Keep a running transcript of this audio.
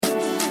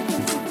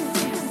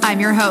I'm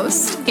your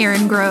host,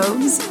 Erin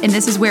Groves, and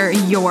this is where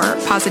your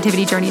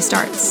positivity journey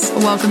starts.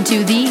 Welcome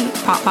to the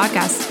Pop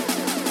Podcast.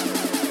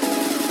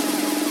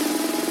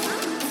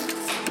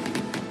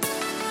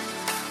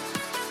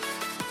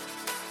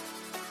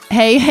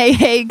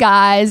 Hey,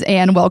 guys,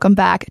 and welcome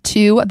back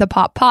to the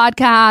Pop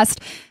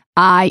Podcast.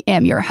 I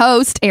am your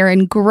host,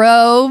 Erin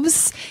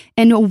Groves,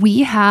 and we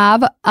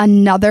have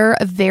another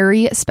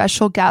very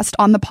special guest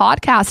on the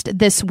podcast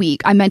this week.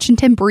 I mentioned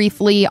him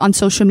briefly on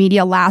social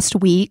media last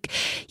week.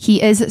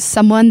 He is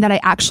someone that I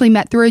actually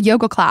met through a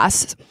yoga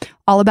class,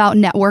 all about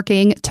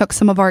networking, took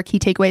some of our key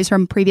takeaways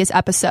from previous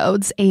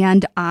episodes,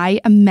 and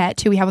I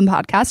met who we have on the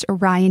podcast,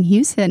 Ryan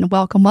Houston.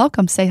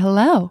 Welcome. Say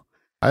hello.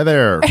 Hi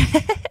there.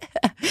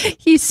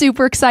 He's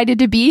super excited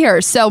to be here.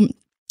 So,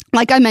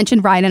 like I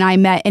mentioned, Ryan and I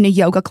met in a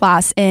yoga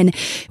class, and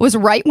it was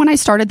right when I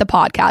started the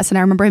podcast. And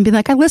I remember him being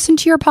like, I listened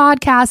to your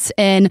podcast,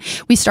 and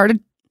we started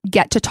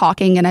get to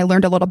talking, and I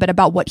learned a little bit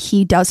about what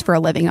he does for a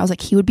living. I was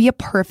like, he would be a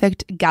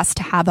perfect guest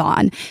to have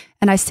on.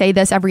 And I say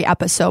this every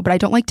episode, but I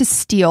don't like to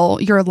steal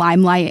your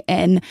limelight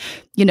and,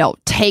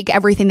 take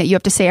everything that you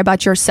have to say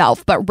about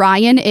yourself. But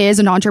Ryan is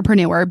an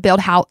entrepreneur,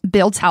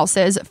 builds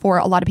houses for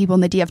a lot of people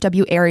in the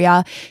DFW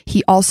area.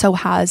 He also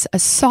has a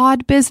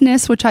sod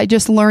business, which I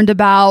just learned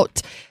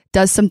about.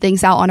 Does some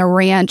things out on a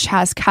ranch,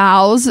 has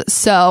cows.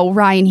 So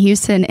Ryan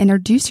Houston,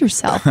 introduce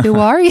yourself. Who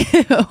are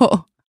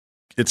you?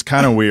 It's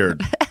kind of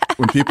weird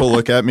when people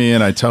look at me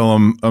and I tell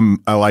them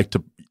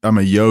I'm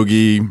a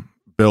yogi,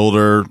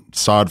 builder,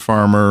 sod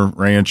farmer,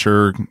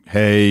 rancher.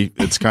 Hey,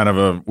 it's kind of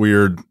a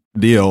weird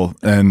deal.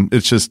 And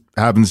it just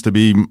happens to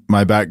be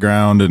my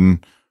background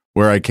and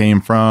where I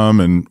came from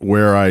and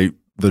where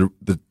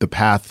the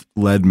path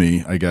led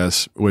me, I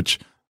guess, which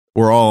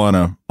we're all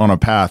on a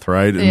path,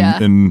 right?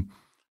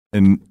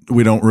 And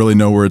we don't really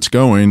know where it's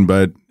going,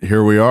 but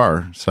here we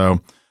are.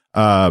 So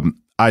I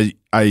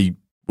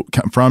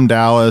from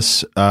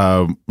Dallas,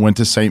 went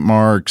to St.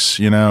 Mark's,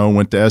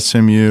 went to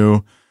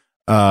SMU,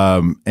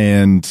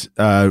 and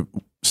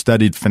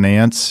studied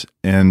finance,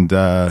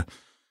 and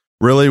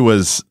really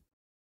was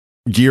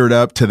geared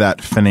up to that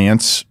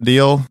finance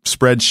deal,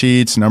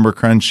 spreadsheets, number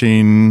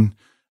crunching.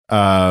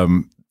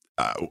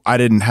 I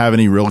didn't have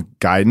any real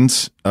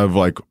guidance of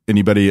like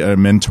anybody, a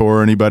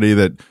mentor, anybody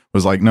that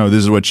was like, no,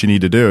 this is what you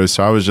need to do.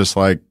 So I was just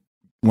like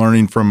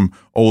learning from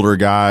older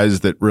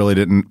guys that really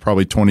didn't,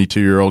 probably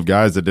 22-year-old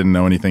guys that didn't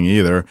know anything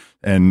either,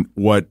 and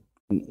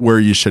where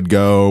you should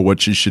go,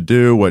 what you should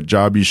do, what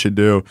job you should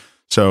do.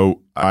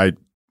 So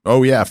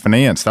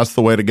finance, that's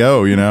the way to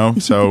go,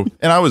 So,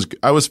 and I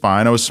was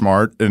fine. I was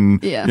smart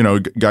and,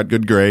 got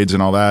good grades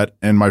and all that.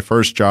 And my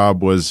first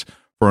job was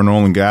for an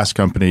oil and gas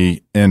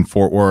company in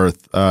Fort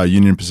Worth,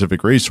 Union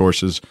Pacific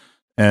Resources,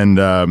 and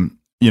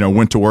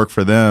went to work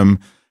for them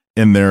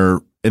and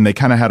they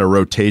kind of had a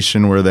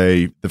rotation where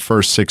the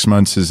first 6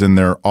 months is in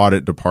their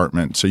audit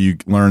department, so you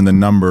learn the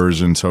numbers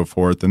and so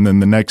forth, and then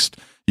the next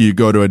you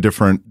go to a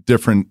different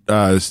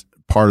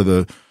part of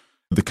the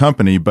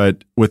company.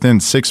 But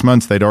within 6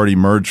 months, they'd already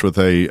merged with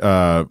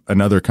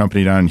another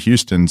company down in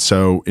Houston.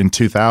 So in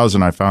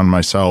 2000, I found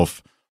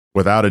myself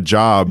without a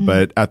job,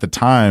 but at the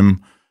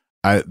time,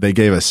 they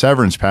gave a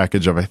severance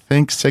package of, I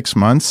think, 6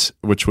 months,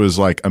 which was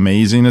like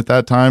amazing at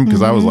that time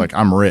because I was like,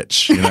 I'm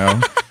rich,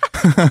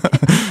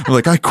 I'm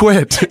like, I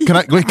quit. Can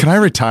I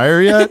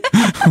retire yet?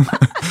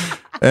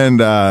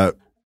 And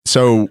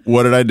so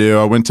what did I do?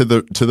 I went to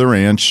the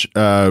ranch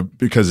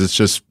because it's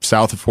just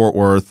south of Fort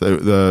Worth.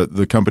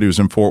 The company was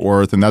in Fort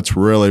Worth, and that's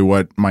really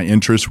what my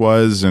interest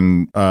was,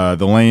 and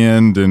the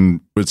land, and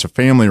it's a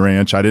family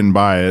ranch. I didn't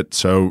buy it,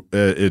 so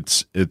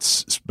it's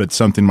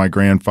something my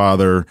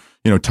grandfather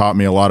taught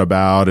me a lot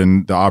about,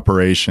 and the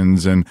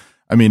operations. And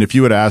I mean, if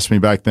you would ask me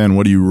back then,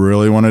 what do you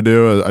really want to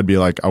do? I'd be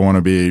like, I want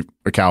to be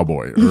a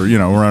cowboy, or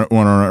want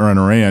to run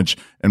a ranch.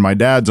 And my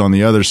dad's on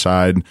the other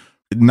side.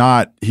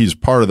 He's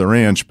part of the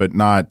ranch, but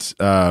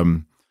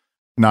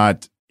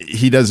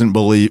he didn't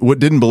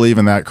believe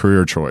in that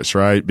career choice,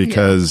 right?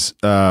 Because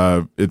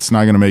it's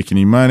not going to make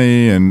any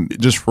money, and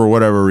just for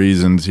whatever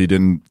reasons, he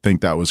didn't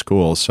think that was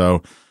cool.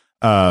 So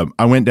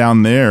I went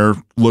down there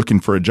looking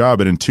for a job,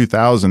 and in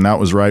 2000, that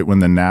was right when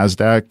the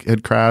NASDAQ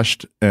had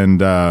crashed,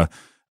 and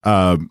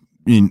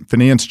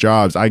finance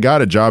jobs. I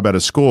got a job at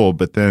a school,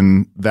 but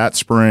then that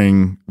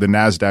spring, the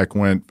NASDAQ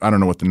went, I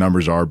don't know what the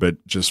numbers are, but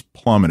just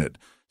plummeted.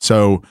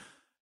 So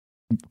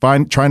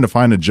trying to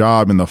find a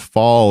job in the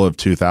fall of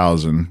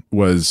 2000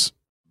 was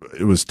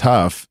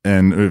tough.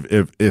 And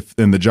if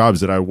in the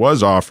jobs that I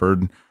was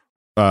offered,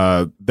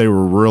 they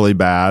were really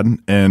bad,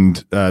 and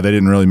they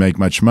didn't really make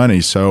much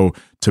money. So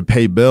to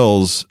pay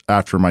bills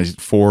after my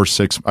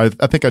 4-6,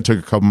 I think I took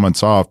a couple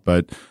months off,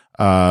 but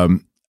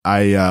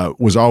I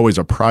was always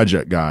a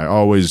project guy,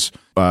 always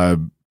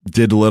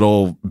did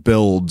little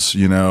builds,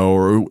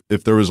 or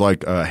if there was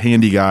like a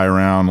handy guy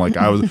around, like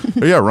I was,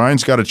 oh yeah,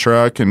 Ryan's got a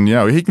truck and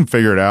he can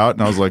figure it out.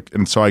 And I was like,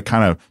 and so I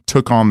kind of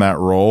took on that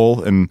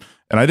role, and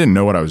I didn't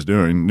know what I was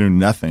doing, knew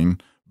nothing,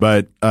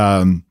 but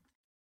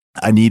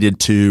I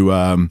needed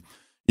to,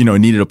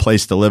 needed a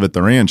place to live at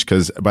the ranch,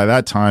 because by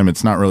that time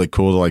it's not really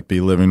cool to like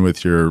be living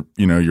with your,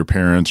 your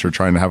parents, or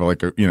trying to have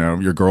like a,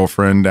 your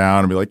girlfriend down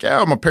and be like,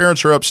 yeah, my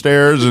parents are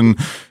upstairs. And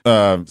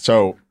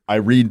so I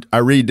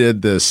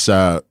redid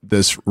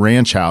this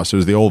ranch house. It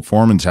was the old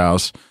foreman's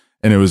house,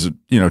 and it was,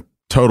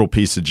 total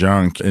piece of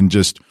junk, and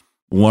just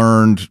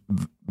learned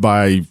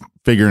by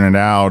figuring it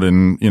out.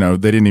 And, we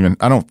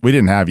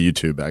didn't have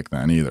YouTube back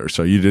then either.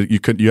 So you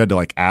had to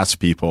like ask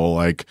people,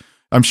 like,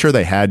 I'm sure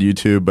they had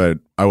YouTube, but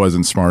I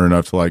wasn't smart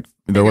enough to like,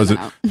 and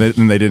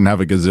they didn't have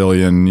a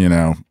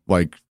gazillion,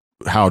 like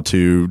how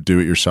to do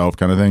it yourself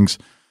kind of things.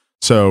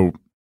 So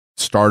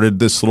started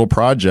this little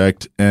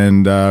project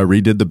and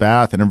redid the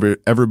bath, and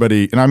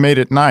everybody, and I made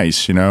it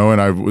nice, and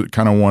I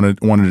kind of wanted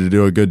to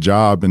do a good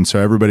job. And so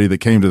everybody that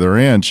came to the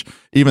ranch,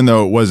 even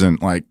though it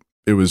wasn't like,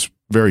 it was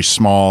very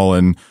small,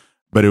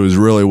 but it was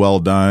really well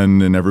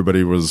done, and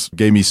everybody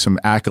gave me some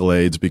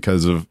accolades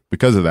because of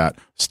that.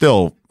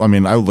 Still, I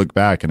mean, I look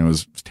back and it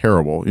was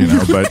terrible,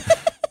 but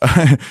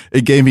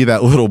it gave me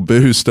that little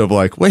boost of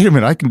like, wait a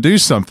minute, I can do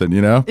something,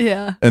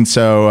 Yeah. And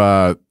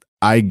so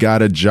I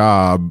got a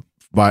job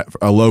by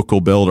a local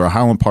builder, a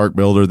Highland Park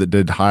builder that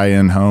did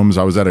high-end homes.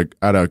 I was at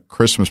a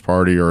Christmas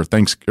party it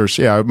must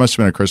have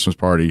been a Christmas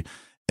party,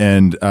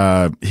 and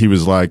he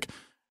was like,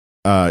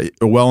 a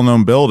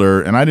well-known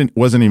builder, and I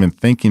wasn't even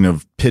thinking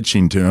of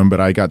pitching to him,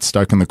 but I got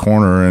stuck in the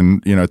corner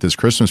and, at this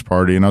Christmas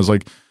party, and I was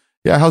like,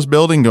 yeah, how's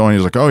building going?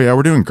 He's like, oh yeah,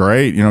 we're doing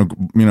great,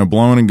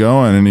 blowing and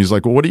going. And he's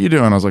like, well, what are you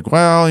doing? I was like,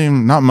 well,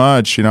 not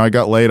much. I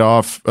got laid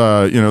off.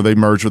 They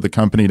merged with a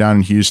company down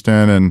in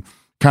Houston, and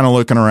kind of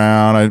looking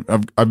around.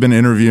 I've been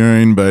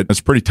interviewing, but it's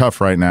pretty tough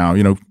right now.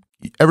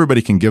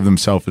 Everybody can give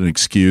themselves an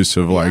excuse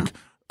of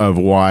of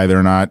why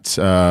they're not,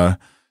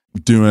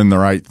 doing the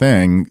right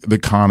thing, the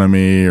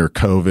economy or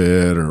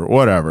COVID or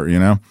whatever,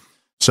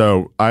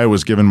 So I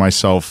was giving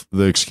myself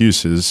the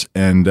excuses,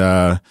 and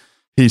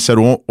he said,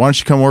 well, why don't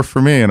you come work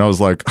for me? And I was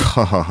like,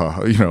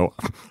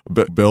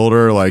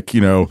 builder, like,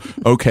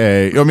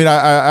 okay. I mean,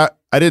 I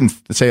didn't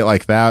say it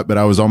like that, but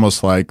I was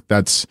almost like,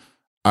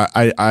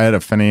 I had a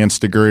finance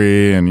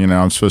degree, and,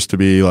 I'm supposed to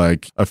be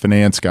like a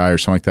finance guy or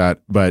something like that.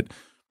 But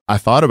I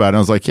thought about it, and I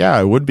was like,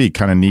 yeah, it would be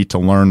kind of neat to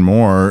learn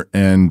more,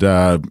 and,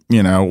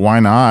 why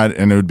not?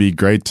 And it would be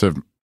great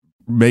to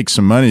make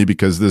some money,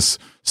 because this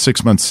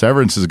 6-month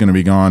severance is going to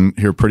be gone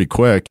here pretty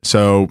quick.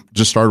 So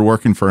just started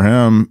working for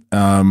him,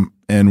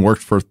 and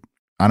worked for,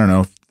 I don't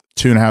know,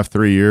 2.5,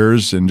 3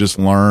 years, and just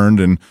learned.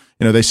 And,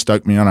 they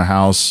stuck me on a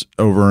house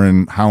over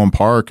in Highland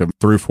Park, a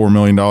 $3-4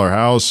 million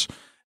house.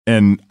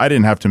 And I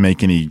didn't have to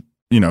make any,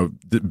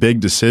 big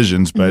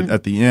decisions, but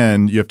at the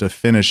end you have to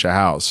finish a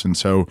house. And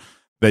so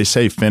they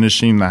say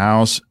finishing the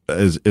house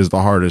is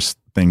the hardest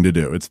thing to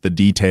do. It's the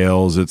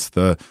details, it's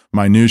the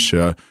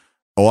minutia.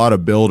 A lot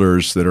of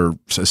builders that are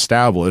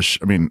established,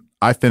 I mean,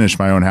 I finish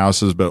my own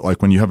houses, but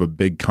like when you have a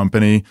big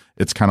company,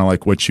 it's kind of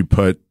like what you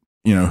put,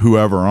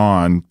 whoever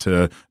on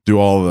to do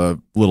all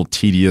the little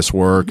tedious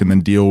work, and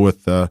then deal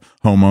with the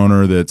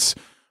homeowner that's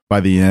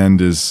by the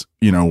end is,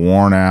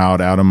 worn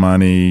out of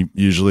money.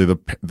 Usually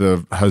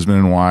the husband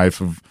and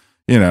wife of,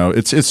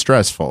 it's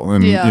stressful,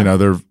 and,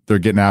 they're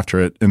getting after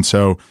it. And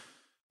so,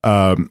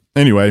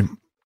 anyway,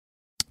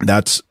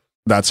 that's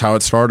how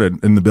it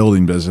started in the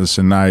building business.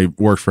 And I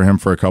worked for him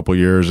for a couple of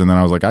years, and then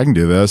I was like, I can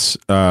do this.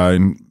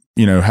 And,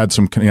 had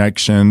some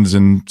connections,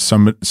 and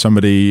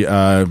somebody,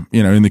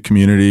 in the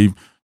community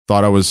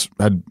thought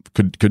I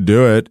could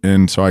do it.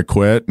 And so I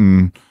quit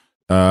and,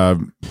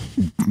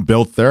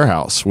 built their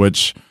house,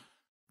 which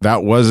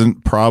that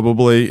wasn't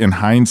probably, in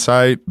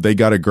hindsight, they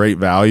got a great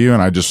value,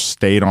 and I just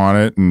stayed on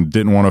it and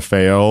didn't want to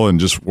fail, and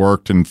just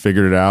worked and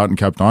figured it out and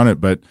kept on it.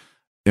 But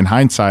in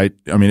hindsight,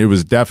 I mean, it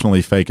was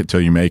definitely fake it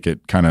till you make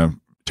it kind of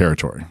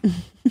territory.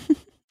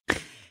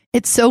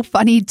 It's so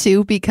funny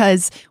too,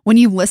 because when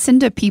you listen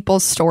to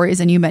people's stories,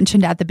 and you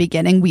mentioned at the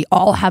beginning, we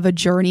all have a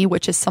journey,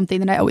 which is something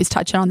that I always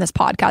touch on this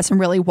podcast, and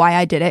really why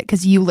I did it,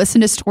 because you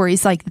listen to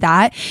stories like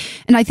that.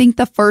 And I think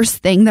the first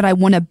thing that I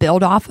want to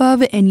build off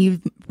of, and you've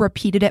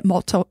repeated it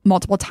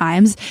multiple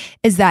times,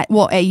 is that,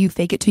 well, A, you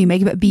fake it till you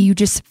make it, but B, you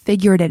just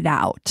figured it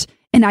out.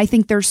 And I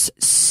think there's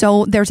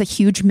a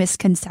huge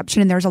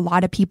misconception, and there's a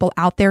lot of people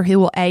out there who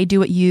will do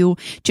what you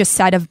just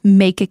said, of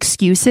make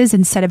excuses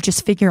instead of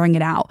just figuring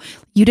it out.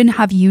 You didn't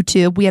have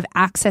YouTube. We have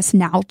access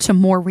now to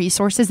more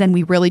resources than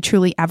we really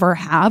truly ever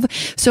have.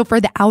 So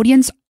for the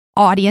audience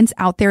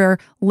out there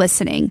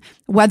listening,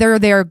 whether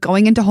they're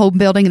going into home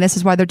building, and this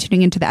is why they're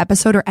tuning into the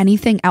episode, or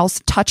anything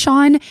else, touch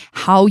on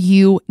how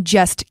you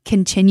just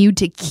continued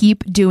to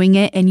keep doing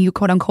it, and you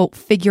quote unquote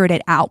figured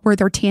it out. Were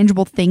there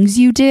tangible things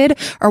you did,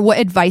 or what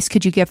advice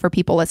could you give for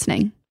people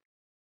listening?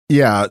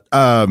 Yeah.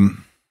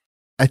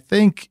 I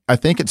think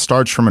it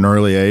starts from an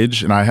early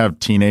age, and I have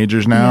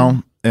teenagers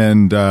now.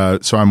 And,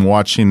 so I'm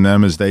watching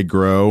them as they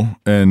grow,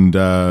 and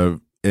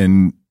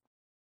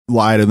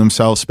lie to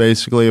themselves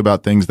basically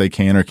about things they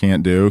can or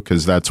can't do,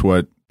 because that's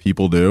what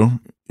people do.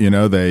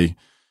 We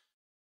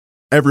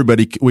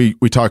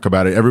talk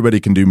about it. Everybody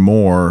can do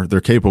more.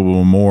 They're capable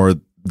of more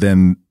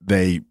than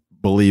they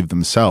believe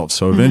themselves.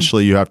 So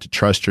eventually you have to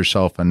trust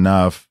yourself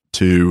enough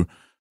to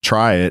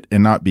try it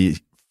and not be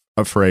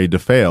afraid to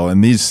fail.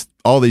 And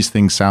all these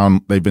things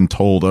they've been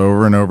told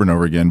over and over and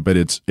over again, but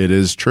it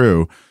is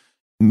true.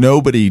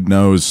 Nobody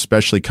knows,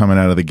 especially coming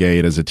out of the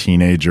gate as a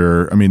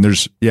teenager. I mean,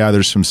 there's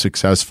some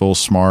successful,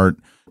 smart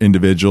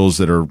individuals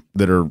that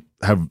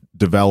have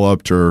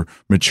developed or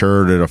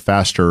matured at a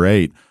faster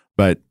rate,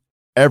 but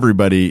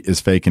everybody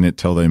is faking it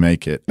till they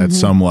make it at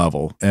some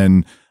level.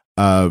 And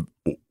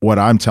what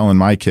I'm telling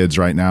my kids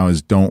right now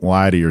is don't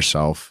lie to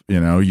yourself. You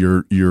know,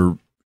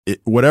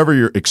 whatever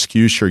your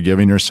excuse you're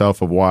giving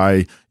yourself of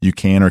why you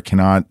can or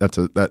cannot,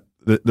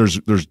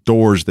 there's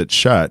doors that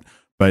shut.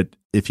 But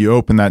if you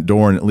open that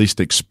door and at least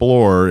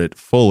explore it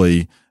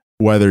fully,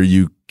 whether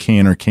you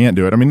can or can't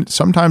do it. I mean,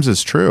 sometimes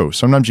it's true.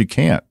 Sometimes you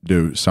can't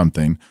do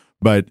something,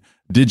 but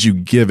did you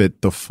give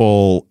it the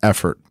full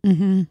effort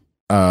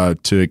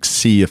to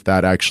see if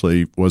that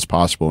actually was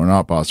possible or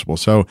not possible?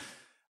 So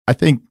I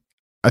think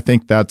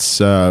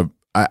that's, I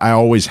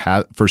always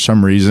had, for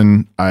some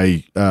reason,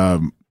 I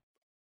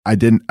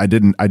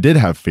did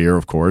have fear,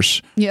 of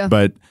course,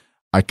 but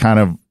I kind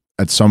of,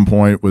 at some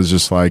point was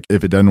just like,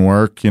 if it doesn't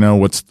work, you know,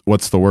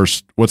 what's the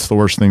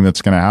worst thing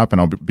that's going to happen?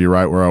 I'll be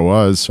right where I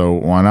was. So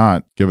why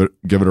not give it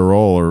a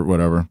roll or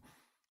whatever.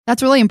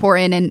 That's really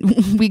important.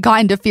 And we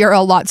got into fear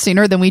a lot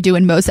sooner than we do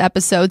in most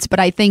episodes. But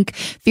I think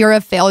fear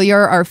of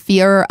failure or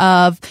fear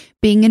of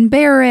being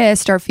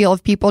embarrassed or fear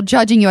of people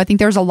judging you. I think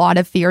there's a lot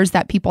of fears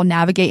that people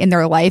navigate in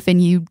their life. And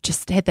you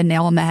just hit the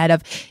nail on the head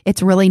of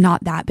it's really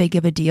not that big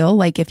of a deal.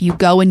 Like if you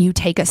go and you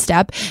take a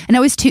step, and I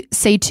always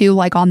say too,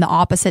 like on the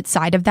opposite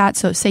side of that.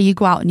 So say you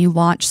go out and you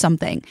launch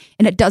something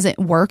and it doesn't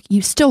work,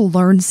 you still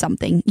learn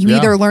something. You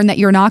either learn that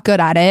you're not good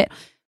at it,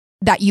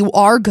 that you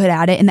are good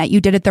at it, and that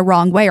you did it the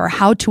wrong way, or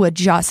how to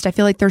adjust. I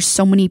feel like there's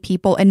so many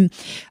people. And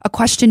a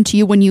question to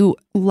you, when you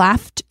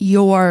left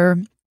your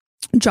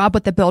job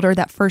with the builder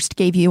that first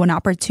gave you an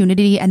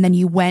opportunity and then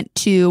you went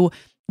to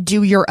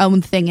do your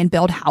own thing and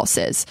build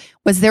houses,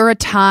 was there a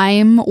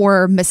time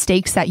or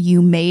mistakes that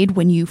you made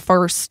when you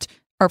first,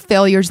 or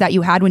failures that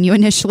you had when you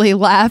initially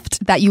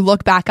left, that you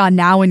look back on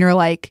now and you're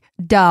like,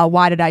 duh,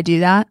 why did I do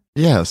that?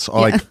 Yes,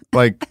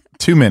 like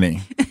too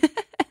many.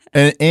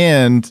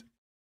 and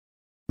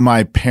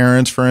my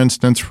parents, for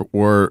instance,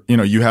 were, you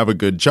know, you have a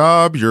good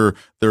job,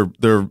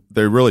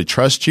 they really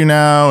trust you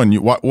now, and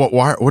what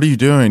are you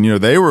doing? You know,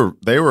 they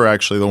were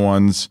actually the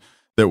ones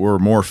that were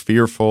more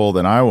fearful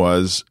than I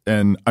was,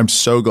 and I'm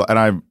so glad,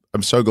 and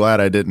I'm so glad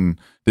I didn't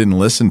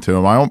listen to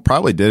them. I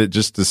probably did it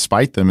just to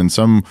spite them in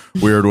some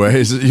weird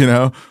ways, you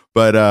know.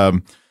 But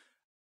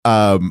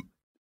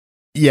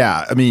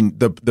yeah, I mean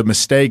the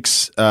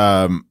mistakes,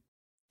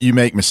 you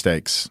make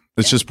mistakes.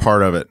 It's just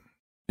part of it.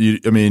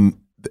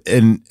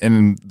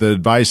 And the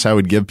advice I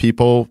would give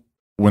people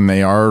when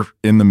they are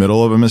in the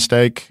middle of a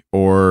mistake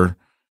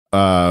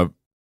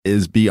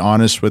is be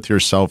honest with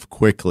yourself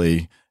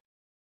quickly,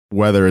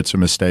 whether it's a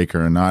mistake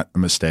or not a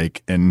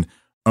mistake, and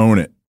own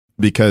it.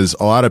 Because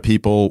a lot of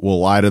people will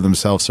lie to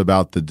themselves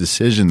about the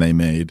decision they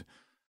made.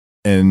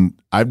 And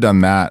I've done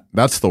that.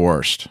 That's the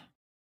worst.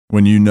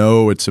 When you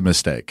know it's a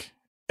mistake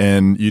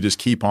and you just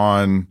keep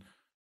on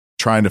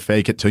trying to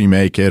fake it till you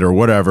make it or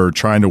whatever,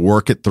 trying to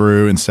work it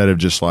through instead of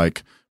just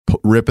like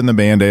ripping the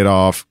Band-Aid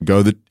off,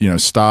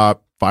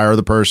 stop, fire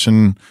the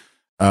person.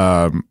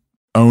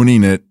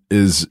 Owning it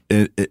is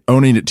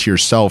owning it to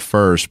yourself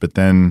first, but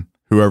then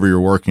whoever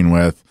you're working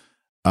with.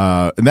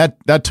 And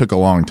that took a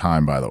long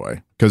time, by the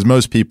way, because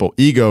most people,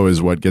 ego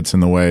is what gets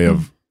in the way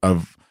of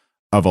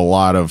a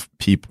lot of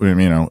people. You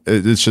know,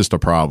 it's just a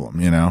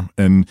problem, you know,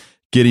 and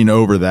getting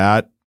over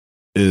that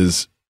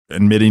is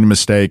admitting a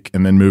mistake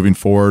and then moving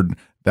forward.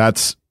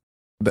 That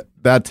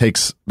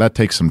takes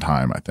some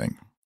time, I think.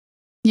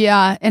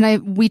 Yeah.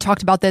 And we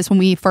talked about this when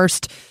we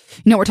first,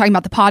 we're talking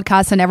about the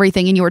podcast and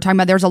everything. And you were talking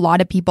about there's a lot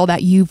of people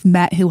that you've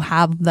met who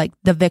have like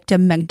the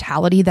victim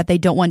mentality, that they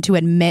don't want to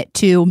admit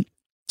to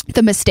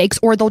the mistakes,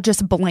 or they'll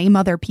just blame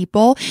other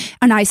people.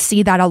 And I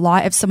see that a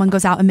lot. If someone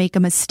goes out and make a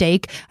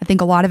mistake, I think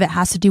a lot of it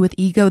has to do with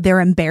ego. They're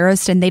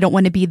embarrassed and they don't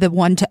want to be the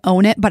one to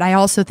own it. But I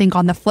also think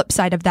on the flip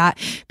side of that,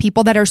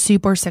 people that are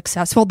super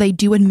successful, they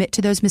do admit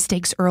to those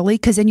mistakes early,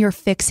 because then you're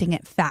fixing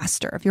it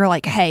faster. If you're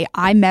like, hey,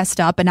 I messed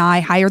up and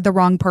I hired the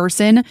wrong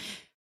person,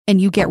 and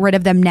you get rid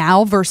of them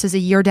now versus a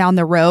year down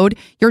the road,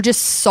 you're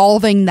just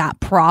solving that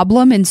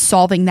problem and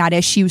solving that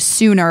issue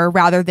sooner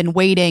rather than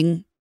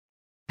waiting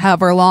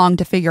however long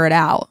to figure it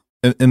out.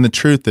 And the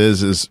truth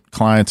is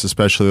clients,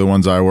 especially the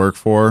ones I work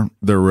for,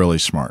 they're really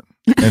smart.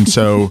 And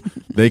so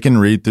they can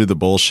read through the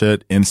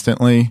bullshit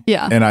instantly.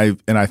 Yeah. And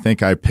I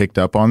think I picked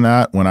up on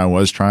that when I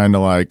was trying to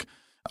like,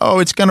 oh,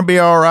 it's going to be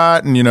all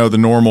right. And the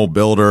normal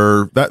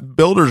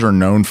builders are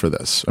known for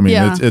this. I mean,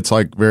 it's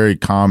like very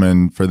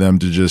common for them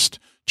to just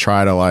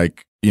try to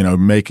like,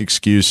 make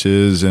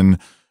excuses and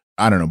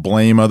I don't know,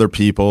 blame other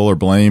people or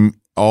blame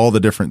all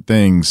the different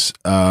things.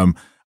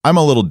 I'm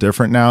a little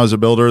different now as a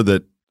builder,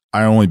 that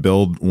I only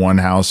build one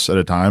house at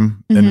a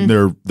time, and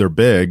they're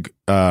big.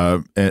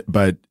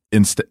 But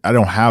I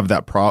don't have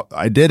that problem.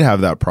 I did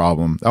have that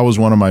problem. That was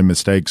one of my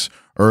mistakes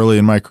early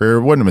in my career.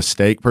 It wasn't a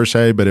mistake per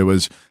se, but it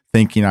was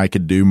thinking I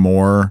could do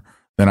more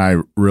than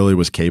I really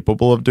was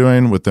capable of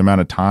doing with the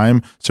amount of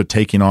time. So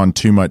taking on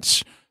too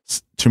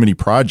many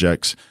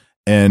projects.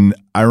 And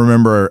I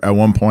remember at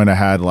one point I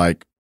had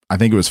I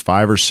think it was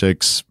 5 or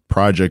 6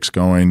 projects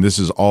going. This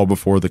is all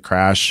before the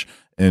crash,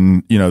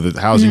 and the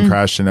housing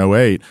crashed in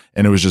 '08,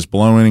 and it was just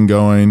blowing and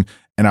going.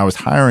 And I was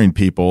hiring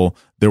people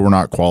that were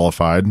not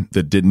qualified,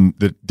 that didn't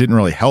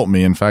really help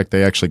me. In fact,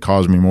 they actually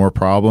caused me more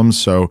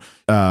problems. So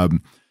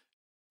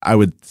I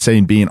would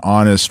say being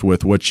honest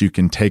with what you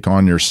can take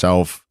on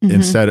yourself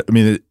instead. I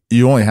mean,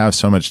 you only have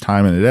so much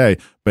time in a day,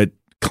 but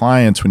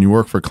clients, when you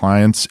work for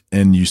clients,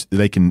 and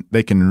they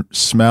can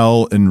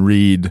smell and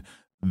read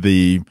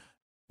the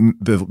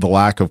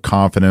lack of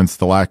confidence,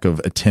 the lack of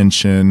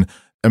attention.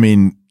 I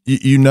mean,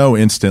 you know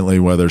instantly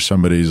whether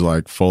somebody's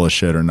full of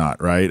shit or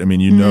not, right? I mean,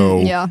 you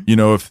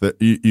know if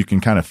you can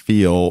kind of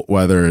feel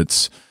whether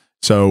it's.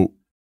 So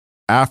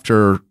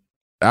after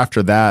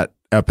that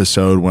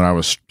episode, when I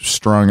was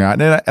strung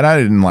out, and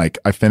I didn't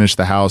I finished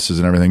the houses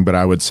and everything, but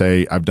I would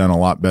say I've done a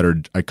lot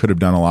better. I could have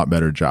done a lot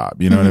better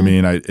job. You know what I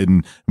mean?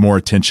 In more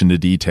attention to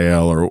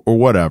detail or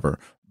whatever.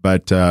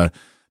 But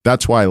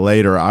that's why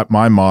later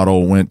my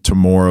model went to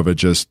more of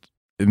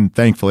and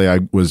thankfully I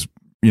was,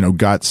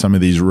 got some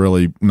of these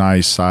really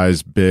nice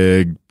size,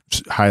 big,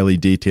 highly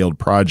detailed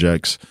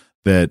projects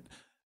that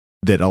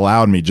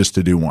allowed me just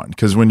to do one.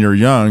 Because when you're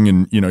young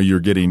and, you're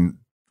getting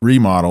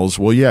remodels,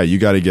 well, yeah, you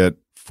got to get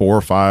 4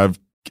 or 5,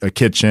 a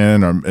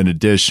kitchen or an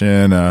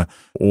addition,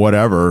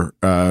 whatever.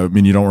 I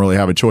mean, you don't really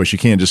have a choice. You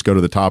can't just go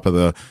to the top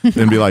of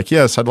and be like,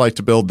 yes, I'd like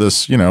to build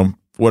this,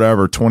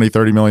 whatever,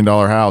 $20-30 million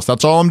house.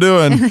 That's all I'm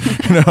doing.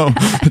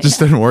 It just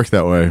didn't work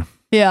that way.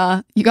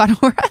 Yeah. You got to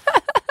work.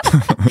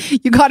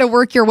 You got to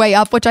work your way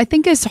up, which I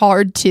think is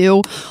hard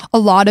too. A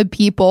lot of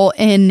people,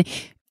 and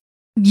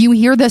you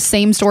hear the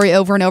same story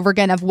over and over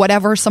again of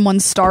whatever someone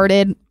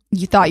started,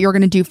 you thought you were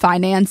going to do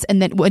finance,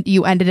 and then what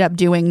you ended up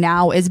doing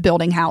now is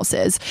building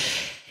houses.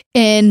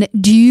 And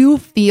do you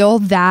feel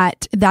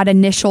that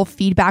initial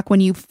feedback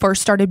when you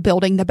first started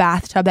building the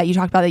bathtub that you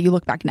talked about, that you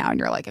look back now and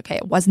you're like, okay,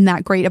 it wasn't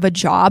that great of a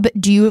job?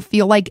 Do you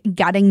feel like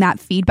getting that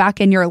feedback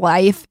in your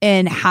life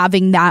and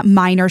having that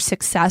minor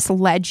success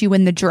led you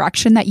in the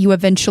direction that you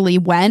eventually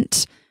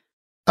went?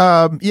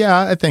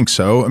 Yeah, I think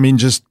so. I mean,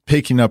 just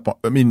picking up.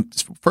 I mean,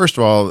 first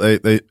of all,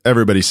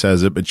 everybody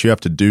says it, but you have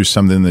to do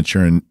something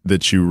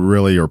that you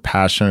really are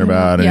passionate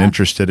about and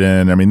interested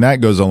in. I mean,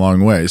 that goes a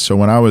long way. So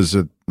when I was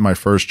at my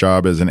first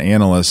job as an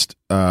analyst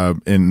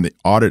in the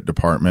audit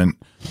department,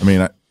 I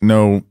mean,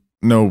 no,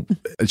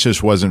 it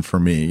just wasn't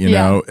for me, you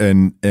know.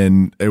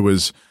 And it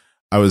was.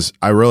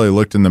 I really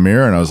looked in the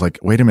mirror and I was like,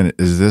 wait a minute,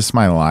 is this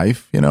my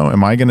life?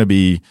 Am I going to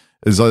be?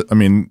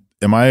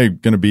 Am I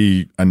going to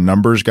be a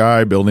numbers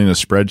guy building a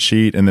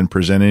spreadsheet and then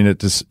presenting it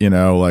to,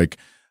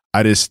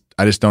 I just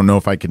don't know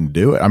if I can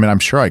do it. I mean, I'm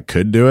sure I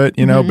could do it,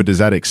 but does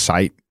that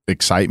excite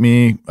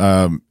me?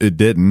 It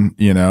didn't,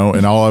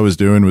 and all I was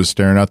doing was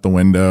staring out the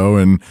window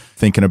and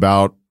thinking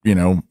about,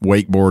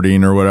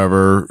 wakeboarding or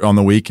whatever on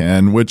the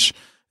weekend, which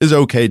is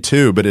okay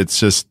too. But in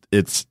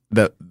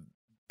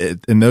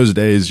those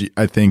days,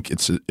 I think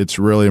it's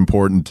really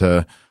important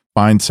to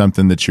find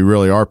something that you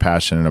really are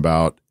passionate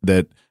about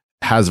that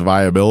has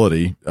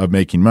viability of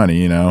making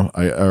money,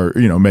 or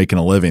making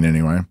a living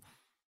anyway.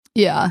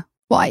 Yeah.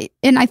 Well, I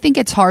think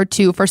it's hard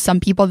too for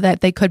some people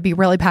that they could be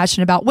really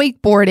passionate about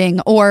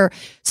wakeboarding or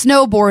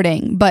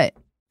snowboarding, but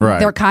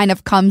there kind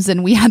of comes,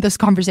 and we had this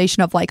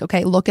conversation of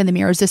okay, look in the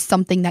mirror. Is this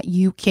something that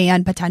you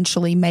can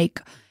potentially make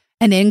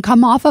an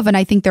income off of? And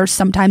I think there's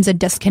sometimes a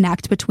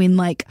disconnect between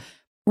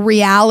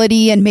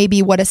reality and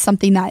maybe what is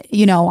something that,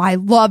 I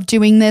love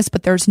doing this,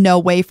 but there's no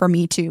way for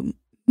me to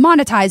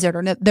monetize it,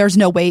 or there's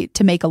no way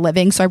to make a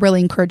living. So I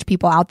really encourage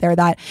people out there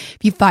that if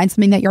you find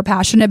something that you're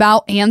passionate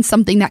about and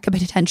something that could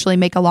potentially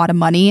make a lot of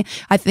money,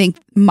 I think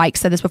Mike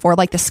said this before,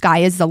 the sky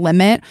is the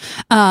limit.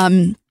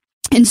 And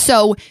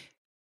so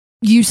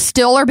you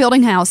still are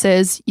building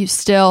houses.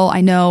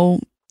 I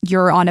know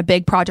you're on a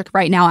big project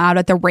right now out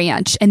at the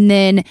ranch. And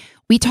then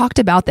we talked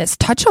about this.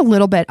 Touch a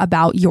little bit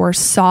about your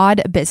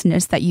sod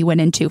business that you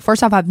went into.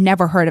 First off, I've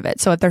never heard of it.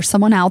 So if there's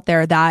someone out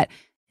there that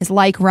is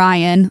like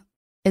Ryan,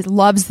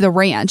 loves the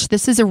ranch,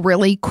 this is a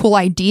really cool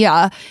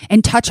idea,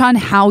 and touch on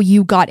how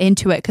you got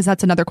into it, because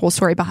that's another cool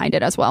story behind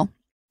it as well.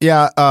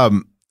 Yeah.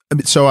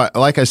 So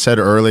like I said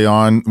early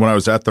on when I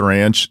was at the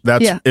ranch,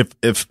 that's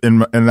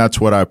and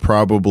that's what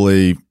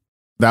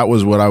that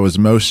was what I was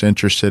most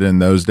interested in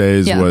those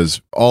days,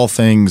 was all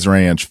things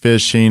ranch,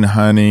 fishing,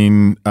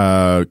 hunting,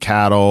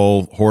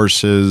 cattle,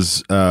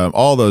 horses,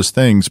 all those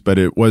things, but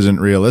it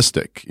wasn't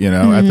realistic,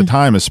 at the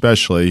time,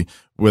 especially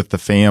with the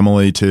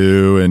family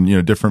too,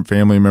 and different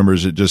family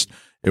members.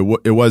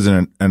 It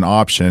wasn't an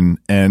option,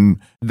 and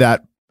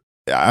that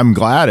I'm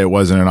glad it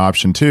wasn't an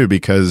option too,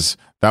 because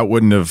that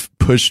wouldn't have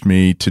pushed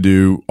me to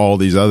do all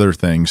these other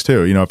things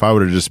too. If I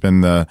would have just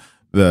been the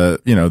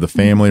the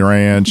family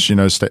ranch,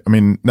 I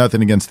mean,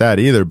 nothing against that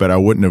either, but I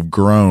wouldn't have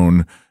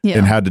grown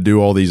and had to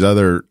do all these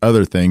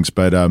other things.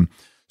 But,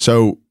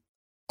 so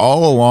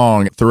all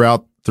along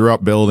throughout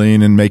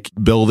building and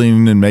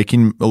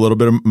making a little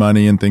bit of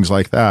money and things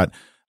like that,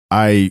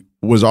 I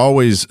was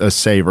always a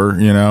saver,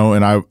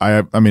 and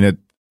I mean, at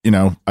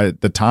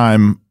the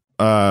time,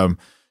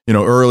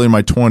 early in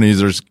my 20s,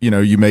 there's,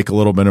 you make a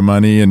little bit of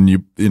money and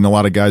a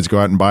lot of guys go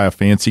out and buy a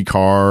fancy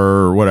car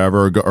or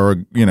whatever,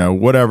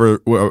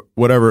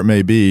 whatever it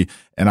may be.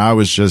 And I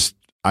was just,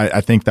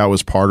 I think that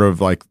was part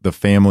of like the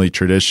family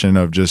tradition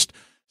of just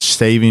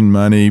saving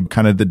money,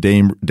 kind of the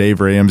Dave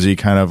Ramsey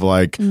kind of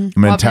like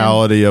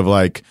mentality of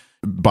like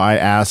buy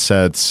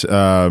assets,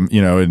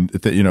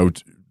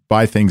 and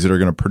buy things that are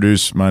going to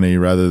produce money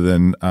rather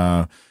than,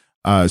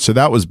 so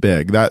that was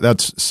big.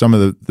 That's some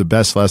of the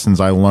best lessons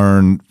I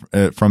learned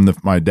from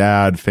my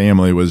dad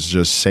family was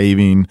just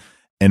saving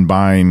and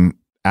buying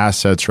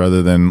assets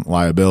rather than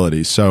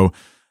liabilities. So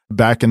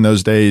back in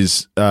those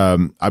days, I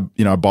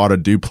bought a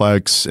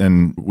duplex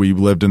and we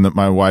lived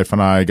my wife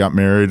and I got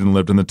married and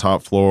lived in the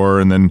top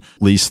floor and then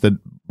leased the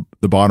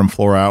bottom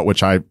floor out,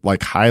 which I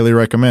like highly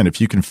recommend.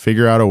 If you can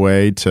figure out a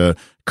way to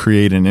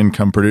create an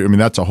income producer, I mean,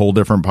 that's a whole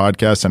different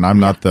podcast and I'm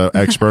not the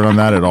expert on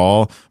that at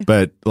all,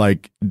 but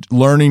like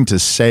learning to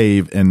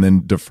save and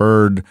then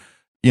deferred,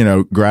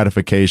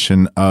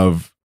 gratification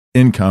of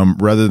income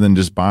rather than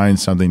just buying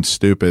something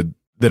stupid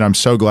that I'm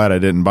so glad I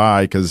didn't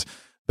buy because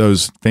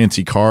those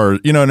fancy cars,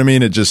 you know what I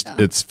mean? It's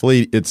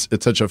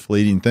such a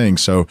fleeting thing.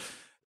 So,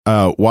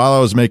 while I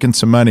was making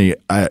some money,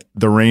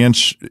 the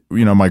ranch,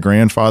 my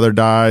grandfather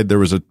died. There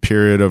was a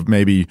period of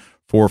maybe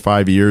 4 or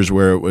 5 years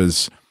where it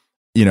was,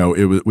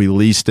 we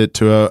leased it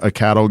to a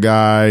cattle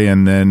guy,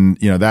 and then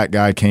that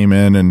guy came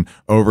in and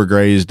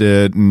overgrazed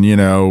it,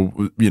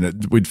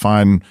 and we'd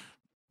find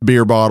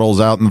beer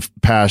bottles out in the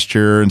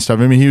pasture and stuff.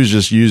 I mean, he was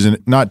just using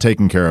it, not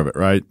taking care of it,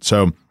 right?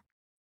 So,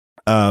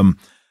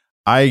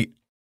 I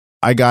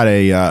got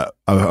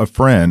a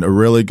friend, a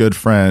really good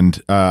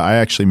friend. I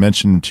actually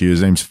mentioned him to you.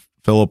 His name's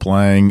Philip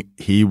Lang.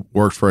 He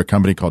worked for a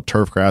company called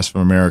Turfgrass of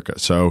America.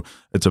 So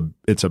it's a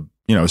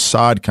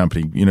sod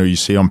company, you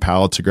see on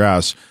pallets of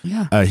grass.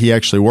 Yeah. He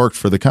actually worked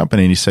for the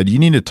company and he said, you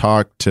need to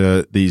talk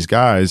to these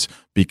guys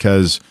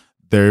because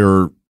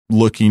they're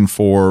looking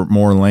for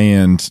more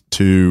land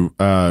to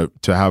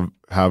have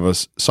a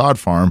sod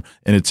farm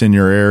and it's in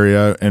your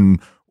area. And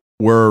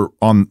we're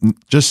on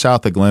just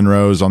south of Glen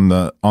Rose on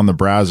the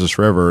Brazos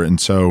River. And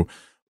so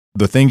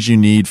the things you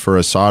need for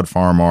a sod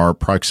farm are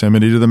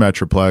proximity to the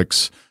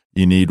Metroplex,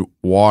 you need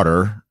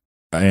water,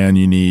 and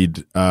you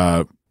need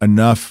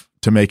enough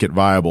to make it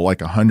viable.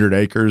 Like 100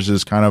 acres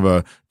is kind of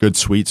a good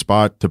sweet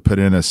spot to put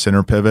in a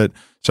center pivot.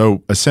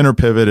 So a center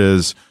pivot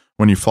is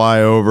when you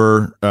fly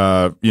over,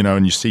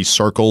 and you see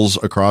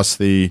circles across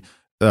the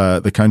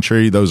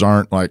country. Those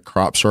aren't like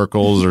crop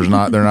circles. They're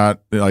not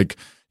like,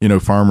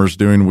 farmers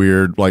doing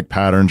weird like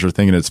patterns or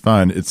thinking it's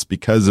fun. It's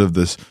because of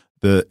this,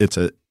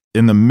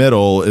 in the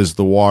middle is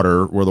the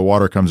water where the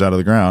water comes out of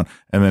the ground.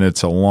 And then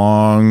it's a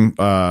long,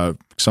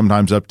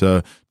 sometimes up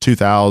to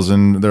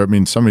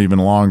 2,000, some even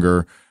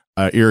longer,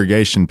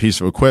 irrigation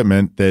piece of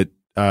equipment that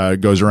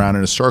goes around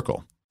in a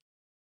circle.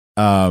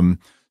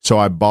 So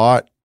I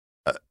bought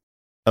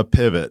a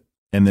pivot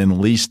and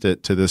then leased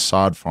it to this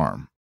sod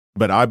farm.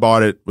 But I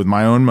bought it with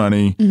my own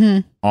money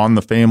on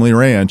the family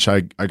ranch.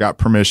 I got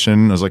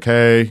permission. I was like,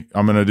 hey,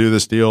 I'm going to do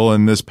this deal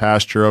in this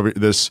pasture over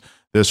this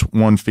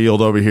one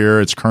field over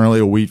here. It's currently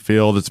a wheat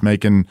field. It's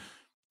making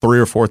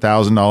 $3,000 or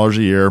 $4,000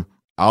 a year.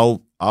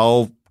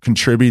 I'll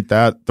contribute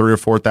that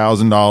 $3,000 or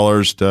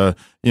 $4,000 to,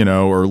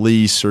 or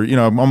lease or,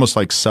 I'm almost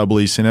like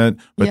subleasing it,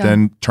 but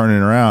then turning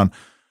it around.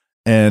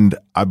 And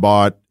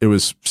it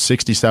was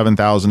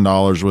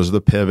 $67,000 was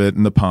the pivot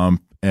and the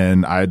pump.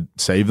 And I'd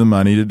save the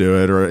money to do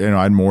it, or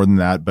I had more than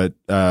that. But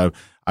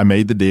I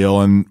made the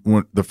deal, and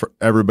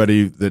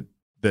everybody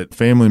that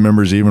family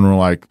members even were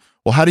like,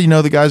 "Well, how do you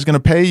know the guy's going to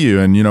pay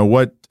you?" And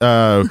what,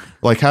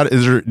 like,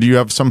 do you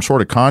have some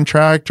sort of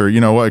contract, or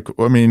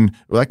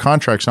that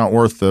contract's not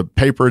worth the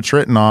paper it's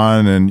written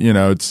on, and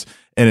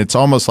it's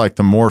almost like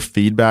the more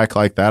feedback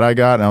like that I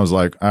got, and I was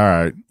like, all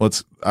right,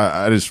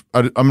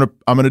 I'm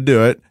gonna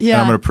do it. Yeah,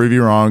 and I'm gonna prove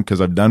you wrong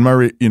because I've done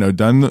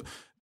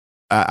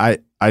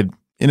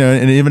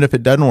and even if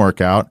it doesn't work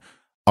out,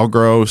 I'll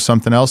grow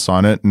something else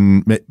on it.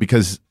 And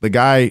because the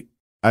guy,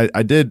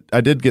 I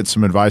did get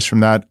some advice from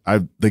that.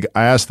 I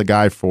asked the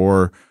guy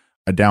for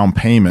a down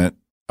payment,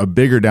 a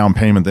bigger down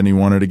payment than he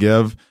wanted to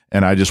give.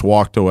 And I just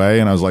walked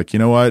away and I was like, you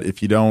know what,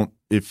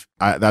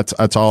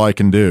 that's all I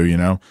can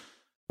do,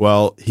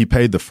 Well, he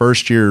paid the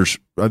first year's,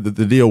 the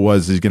deal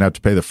was he's going to have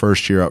to pay the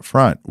first year up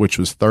front, which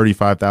was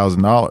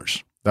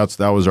 $35,000.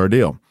 That was our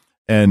deal.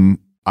 And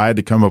I had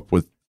to come up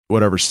with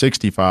whatever,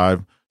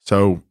 65.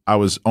 So I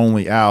was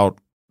only out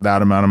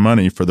that amount of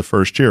money for the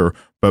first year,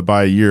 but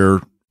by a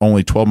year,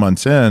 only 12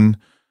 months in,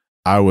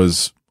 I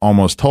was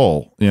almost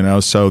whole,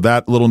 so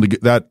that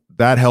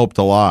helped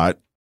a lot,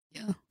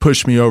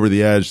 pushed me over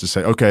the edge to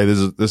say, okay,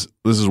 this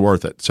is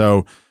worth it.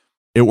 So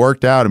it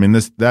worked out. I mean,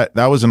 that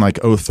was in like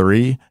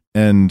 2003,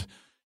 and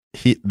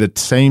the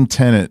same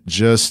tenant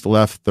just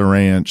left the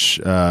ranch,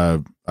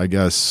 I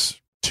guess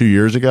 2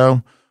 years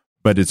ago,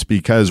 but it's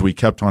because we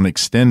kept on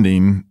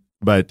extending.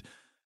 But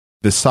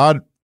the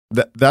sod,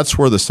 that's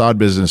where the sod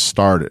business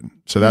started.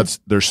 So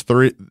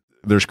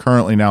there's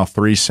currently now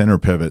 3 center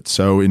pivots.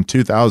 So in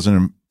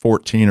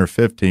 2014 or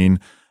 15,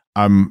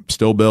 I'm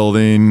still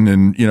building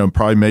and,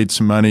 probably made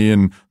some money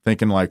and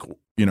thinking like,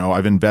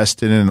 I've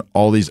invested in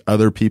all these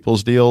other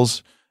people's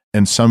deals,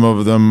 and some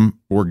of them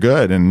were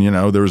good. And,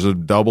 there was a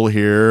double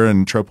here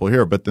and triple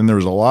here, but then there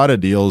was a lot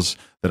of deals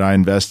that I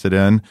invested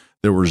in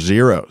that were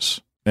zeros.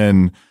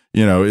 And,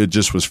 it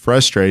just was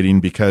frustrating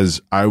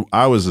because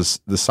I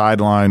was the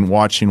sideline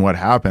watching what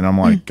happened. I'm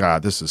like,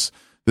 God, this is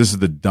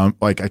the dump.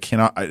 Like I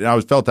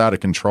felt out of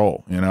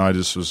control. I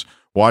just was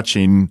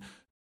watching,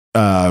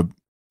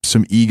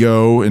 some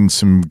ego and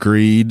some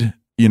greed,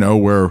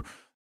 where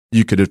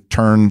you could have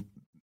turned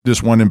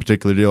this one in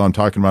particular deal I'm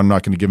talking about. I'm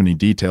not going to give any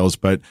details,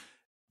 but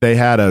they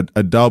had a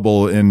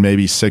double in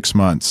maybe 6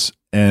 months.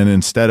 And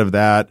instead of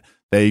that,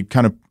 they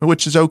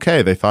which is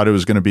okay. They thought it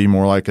was going to be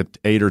more like a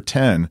 8 or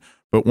 10.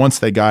 But once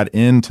they got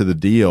into the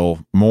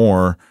deal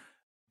more,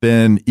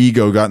 then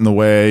ego got in the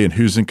way and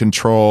who's in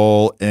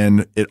control.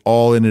 And it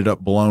all ended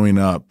up blowing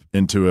up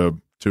into a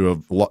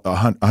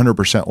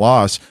 100%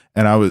 loss.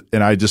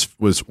 And I just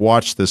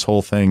watched this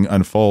whole thing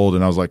unfold.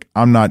 And I was like,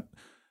 I'm not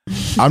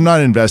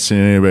investing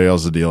in anybody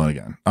else's deal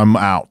again. I'm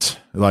out.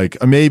 Like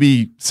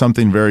maybe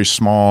something very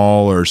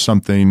small or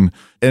something.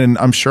 And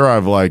I'm sure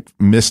I've like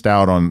missed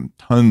out on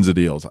tons of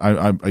deals.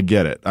 I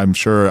get it. I'm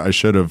sure I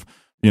should have,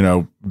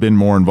 been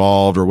more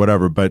involved or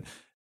whatever. But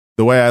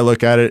the way I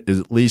look at it is,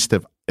 at least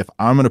if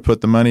I'm going to put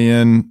the money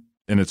in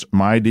and it's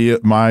my deal,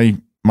 my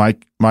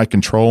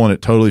control, and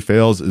it totally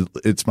fails,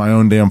 it's my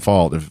own damn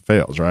fault if it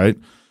fails. Right.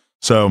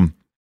 So,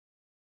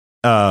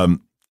 the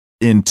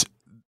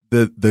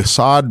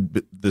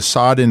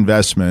sod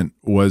investment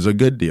was a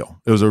good deal.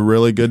 It was a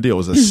really good deal. It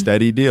was a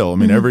steady deal. I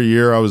mean, every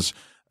year and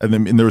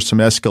there was some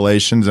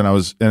escalations, and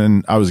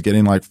I was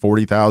getting like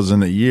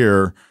 $40,000 a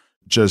year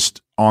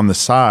just on the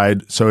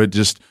side. So it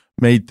just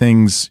made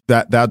things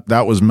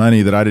that was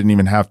money that I didn't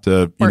even have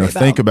to,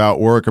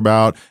 work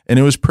about. And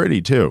it was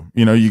pretty too.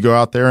 You go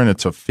out there and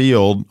it's a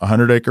field,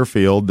 100-acre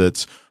field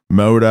that's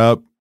mowed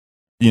up,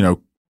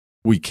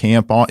 we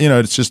camp on,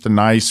 it's just a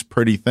nice,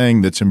 pretty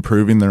thing that's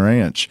improving the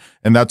ranch.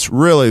 And that's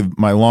really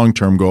my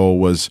long-term goal.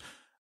 Was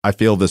I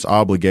feel this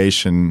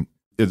obligation.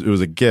 It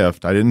was a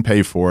gift. I didn't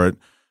pay for it,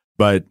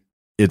 but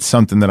it's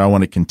something that I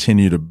want to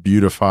continue to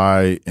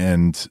beautify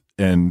and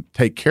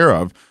take care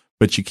of.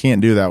 But you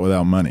can't do that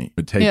without money.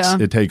 It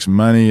takes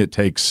money. It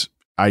takes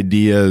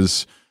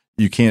ideas.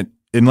 You can't,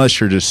 unless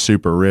you're just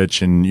super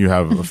rich and you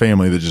have a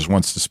family that just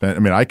wants to spend. I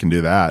mean, I can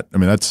do that. I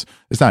mean, it's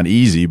not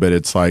easy, but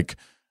it's like,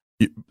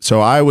 so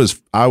I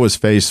was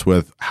faced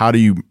with, how do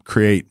you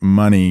create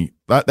money?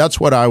 That's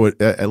what I would,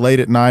 late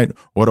at night,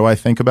 what do I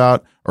think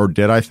about, or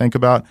did I think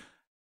about?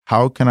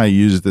 How can I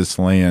use this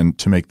land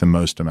to make the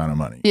most amount of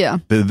money? Yeah.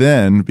 To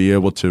then be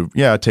able to,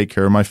 take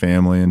care of my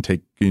family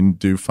and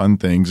do fun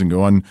things and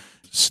go on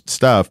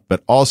stuff,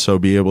 but also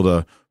be able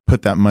to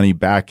put that money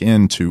back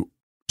into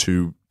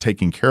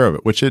taking care of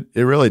it, which it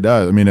really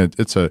does. I mean, it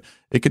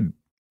could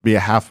be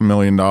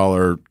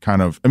 $500,000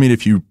 kind of, I mean,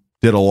 if you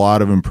did a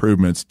lot of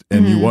improvements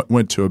and you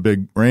went to a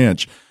big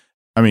ranch,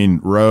 I mean,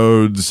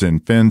 roads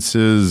and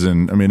fences,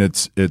 and I mean,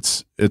 it's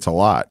a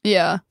lot.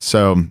 Yeah.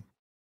 So,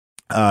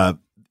 we're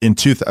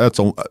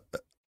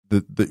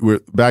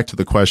back to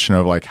the question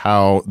of like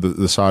how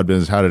the sod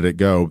business, how did it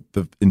go?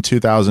 In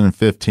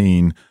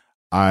 2015,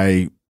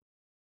 I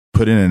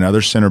put in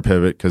another center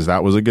pivot because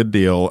that was a good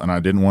deal, and I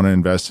didn't want to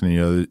invest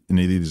in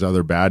any of these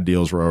other bad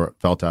deals where I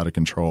felt out of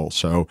control.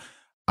 So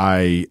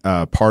I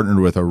partnered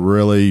with a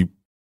really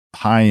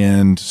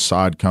high-end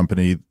sod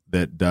company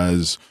that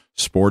does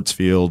sports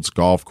fields,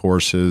 golf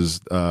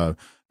courses, the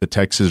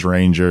Texas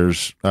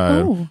Rangers,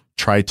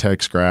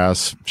 Tritex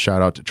grass.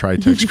 Shout out to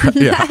Tritex grass.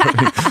 Yeah,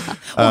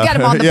 we'll get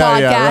them on the podcast.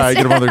 Yeah, right.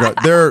 Get them on the grass.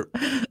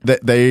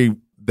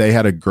 They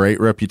had a great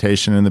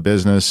reputation in the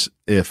business.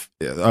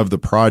 Of the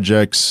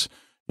projects,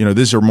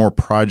 these are more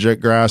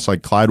project grass.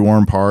 Like Clyde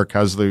Warren Park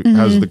has the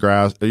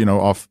grass,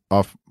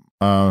 off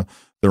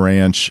the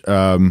ranch.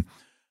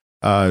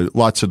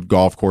 Lots of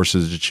golf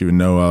courses that you would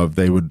know of,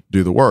 they would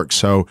do the work.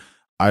 So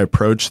I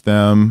approached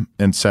them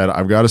and said,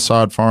 I've got a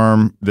sod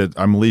farm that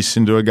I'm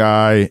leasing to a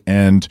guy,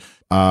 and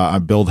I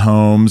build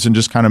homes, and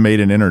just kind of made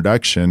an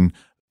introduction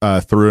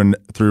through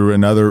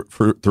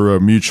a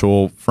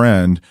mutual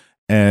friend.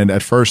 And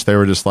at first they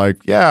were just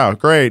like, yeah,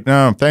 great.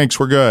 No, thanks.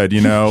 We're good.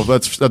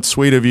 That's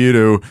sweet of you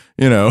to,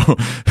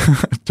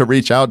 to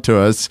reach out to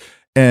us.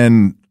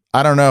 And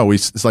I don't know,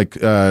 it's like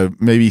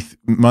maybe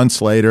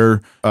months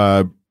later,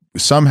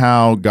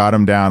 somehow got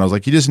him down. I was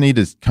like, you just need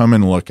to come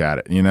and look at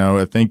it.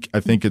 I think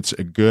it's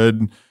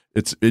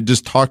it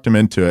just talked him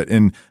into it.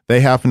 And they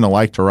happen to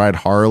like to ride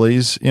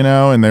Harleys,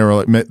 and they were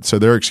like, so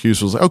their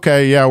excuse was,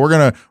 okay, yeah, we're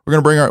going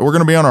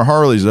to be on our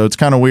Harleys though. It's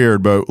kind of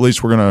weird, but at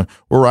least we'll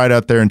ride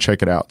out there and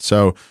check it out.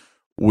 So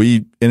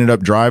we ended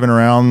up driving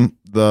around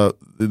the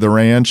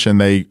ranch,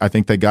 and I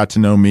think they got to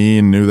know me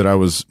and knew that I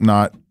was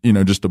not,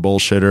 just a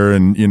bullshitter,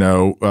 and,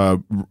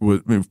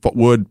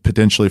 would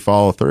potentially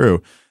follow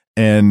through.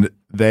 And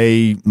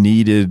they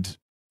needed,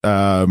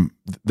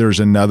 there's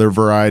another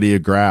variety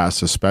of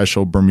grass, a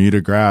special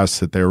Bermuda grass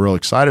that they were real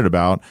excited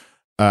about.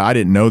 I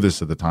didn't know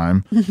this at the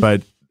time,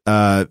 but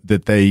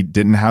that they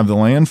didn't have the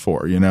land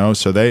for,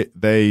 so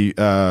they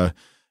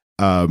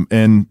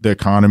and the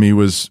economy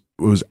was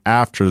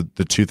after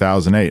the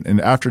 2008,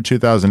 and after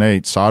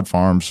 2008, sod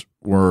farms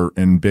were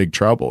in big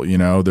trouble.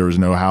 There was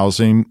no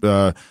housing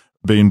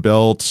being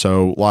built,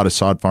 so a lot of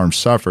sod farms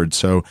suffered.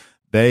 So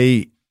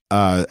they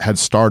had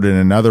started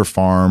another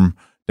farm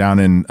down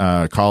in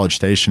College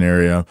Station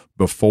area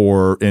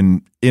before,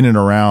 in and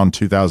around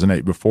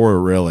 2008, before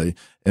really,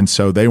 and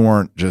so they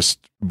weren't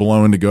just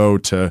blown to go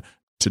to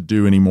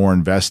do any more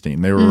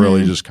investing. They were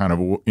really just kind of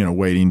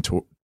waiting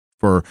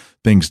for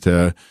things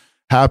to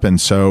happen.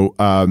 So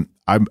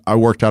I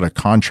worked out a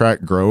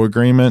contract grow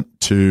agreement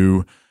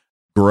to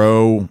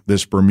grow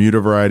this Bermuda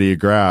variety of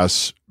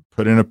grass,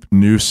 put in a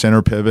new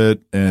center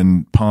pivot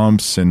and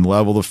pumps, and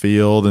level the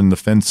field and the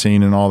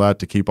fencing and all that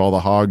to keep all the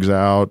hogs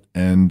out.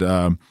 And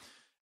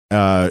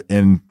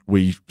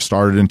we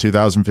started in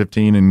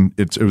 2015, and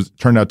it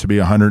turned out to be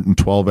a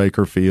 112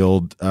 acre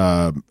field.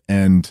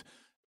 And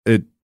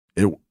it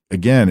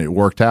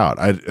worked out.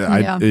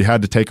 I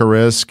had to take a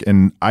risk,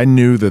 and I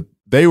knew that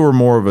they were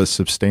more of a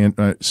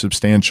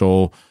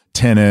substantial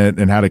tenant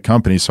and had a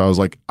company. So I was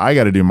like, I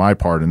got to do my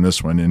part in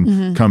this one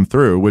and come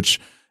through, which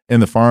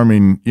in the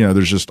farming,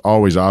 there's just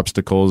always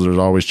obstacles. There's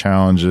always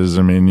challenges.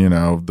 I mean,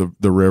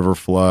 the river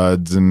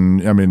floods,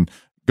 and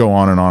go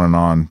on and on and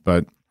on.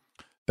 But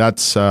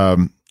that's,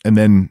 and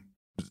then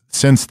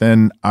since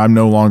then, I'm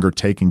no longer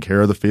taking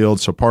care of the field.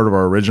 So part of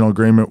our original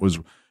agreement was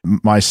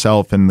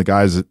myself and the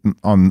guys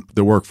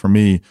that work for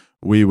me,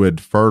 we would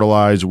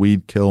fertilize,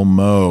 weed kill,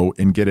 mow,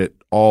 and get it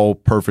all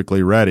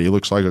perfectly ready. It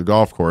looks like a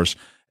golf course.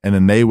 And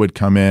then they would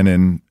come in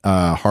and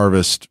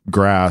harvest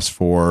grass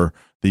for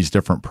these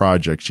different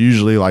projects,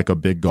 usually like a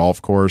big golf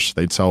course.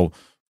 They'd sell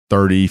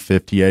 30,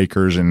 50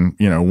 acres, and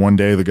one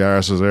day the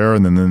grass is there,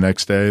 and then the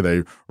next day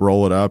they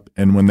roll it up.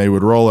 And when they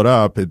would roll it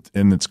up,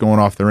 and it's going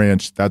off the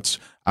ranch,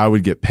 I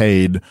would get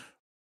paid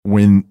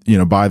when,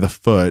 by the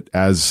foot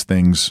as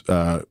things,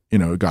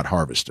 got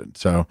harvested.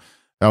 So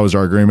that was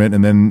our agreement.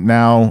 And then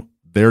now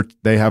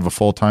they have a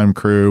full-time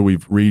crew.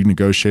 We've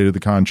renegotiated the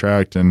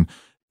contract, and,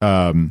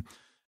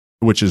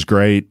 which is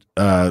great.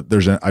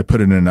 I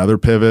put in another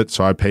pivot.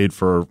 So I paid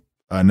for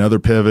another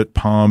pivot,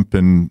 pump,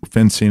 and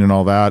fencing and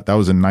all that. That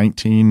was in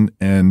 19.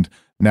 And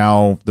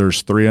now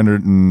there's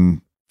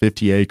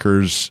 350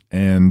 acres,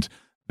 and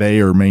they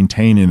are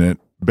maintaining it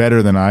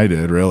better than I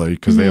did, really,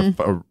 because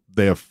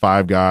they have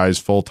 5 guys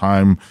full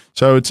time.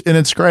 So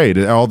it's great.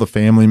 All the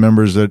family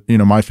members that,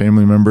 my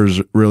family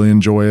members really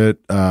enjoy it,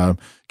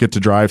 get to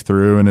drive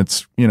through, and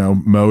it's,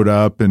 mowed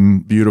up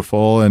and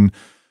beautiful. And,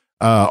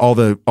 all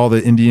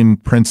the Indian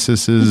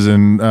princesses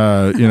and,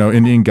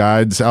 Indian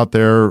guides out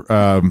there.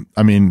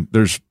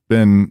 There's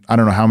been, I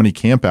don't know how many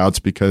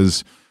campouts,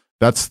 because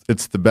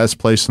it's the best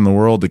place in the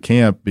world to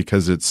camp,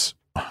 because it's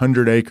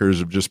 100 acres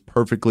of just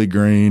perfectly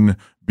green,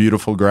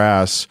 beautiful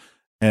grass.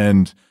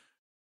 And,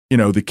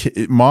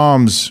 the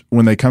moms,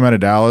 when they come out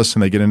of Dallas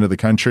and they get into the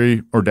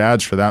country, or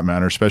dads for that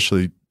matter,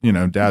 especially,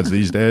 dads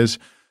these days,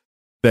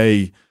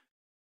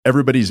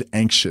 everybody's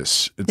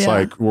anxious. It's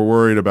like, we're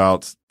worried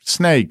about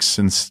snakes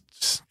and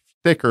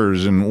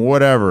stickers and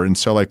whatever. And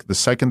so like the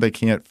second they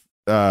can't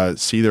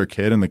see their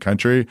kid in the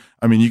country,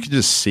 you can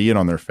just see it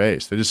on their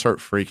face. They just start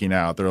freaking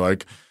out. They're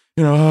like,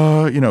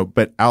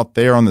 but out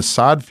there on the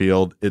sod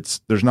field,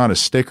 there's not a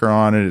sticker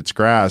on it. It's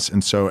grass.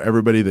 And so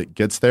everybody that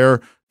gets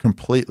there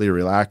completely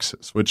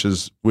relaxes, which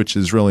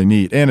is really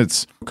neat. And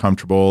it's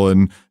comfortable,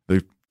 and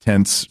the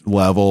tent's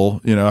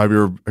level. Have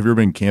you ever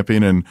been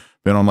camping and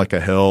been on like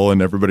a hill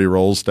and everybody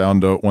rolls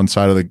down to one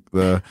side of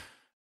the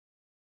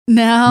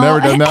No, never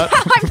done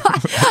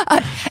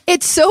that.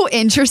 It's so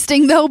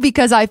interesting though,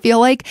 because I feel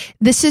like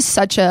this is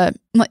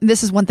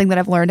one thing that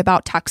I've learned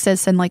about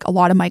Texas, and like a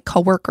lot of my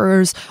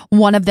coworkers,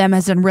 one of them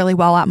has done really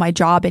well at my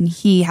job, and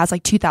he has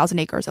like 2,000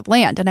 acres of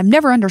land. And I've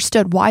never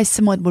understood why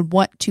someone would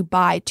want to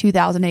buy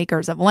 2,000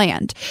 acres of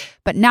land.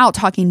 But now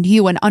talking to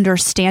you and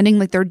understanding,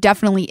 like there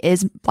definitely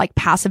is like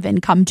passive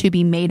income to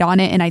be made on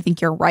it. And I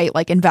think you're right,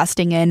 like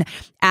investing in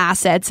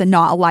assets and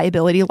not a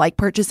liability, like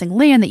purchasing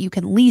land that you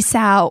can lease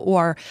out,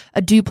 or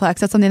a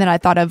duplex. That's something that I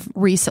thought of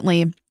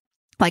recently.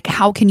 Like,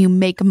 how can you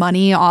make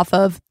money off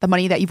of the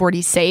money that you've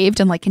already saved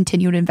and like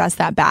continue to invest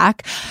that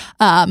back?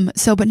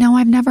 But no,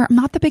 I'm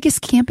not the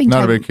biggest camping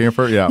Not type. a big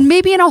camper, yeah.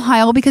 Maybe in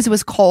Ohio because it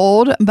was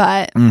cold,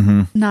 but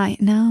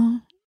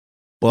no.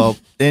 Well,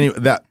 anyway,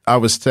 that I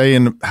was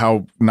saying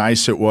how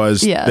nice it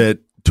was that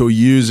to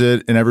use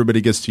it, and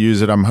everybody gets to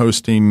use it. I'm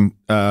hosting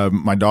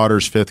my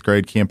daughter's 5th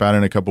grade camp out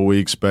in a couple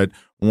weeks, but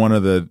one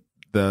of the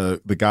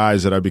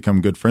guys that I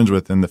become good friends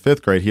with in the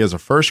 5th grade, he has a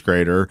 1st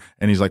grader,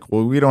 and he's like,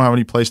 well, we don't have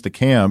any place to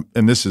camp.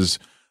 And this is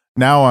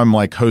now I'm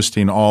like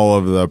hosting all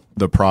of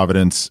the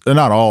Providence,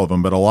 not all of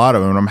them, but a lot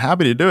of them. And I'm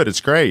happy to do it.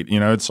 It's great.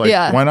 It's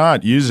like, why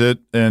not use it?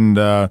 And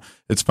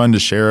it's fun to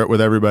share it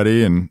with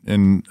everybody.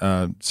 And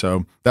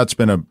so that's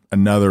been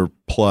another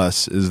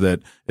plus, is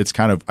that it's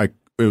kind of,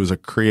 it was a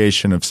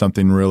creation of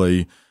something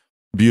really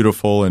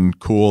beautiful and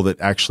cool that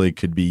actually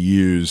could be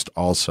used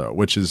also,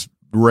 which is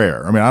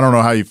rare. I mean, I don't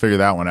know how you figure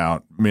that one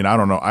out. I mean, I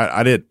don't know.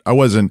 I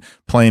wasn't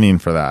planning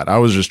for that. I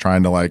was just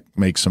trying to like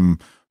make some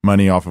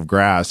money off of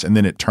grass, and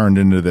then it turned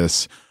into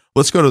this,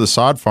 let's go to the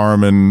sod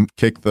farm and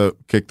kick the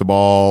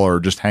ball or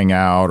just hang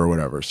out or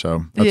whatever.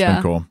 So that's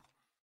been cool.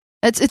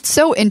 It's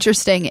so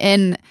interesting.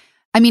 And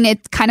I mean,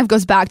 it kind of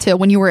goes back to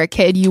when you were a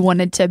kid, you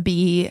wanted to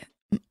be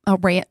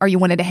or you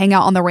wanted to hang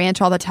out on the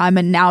ranch all the time,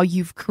 and now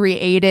you've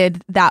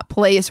created that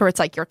place where it's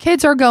like your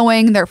kids are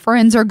going, their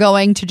friends are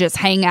going to just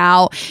hang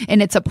out,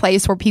 and it's a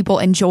place where people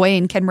enjoy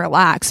and can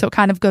relax. So it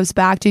kind of goes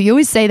back to, you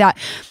always say that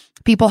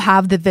people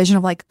have the vision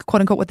of like,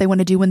 quote unquote, what they want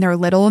to do when they're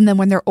little, and then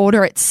when they're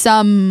older, it's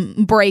some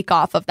break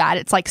off of that.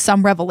 It's like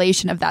some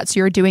revelation of that. So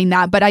you're doing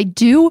that. But I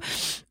do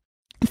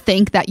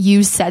think that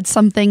you said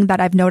something that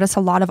I've noticed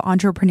a lot of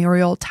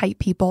entrepreneurial type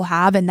people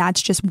have, and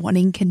that's just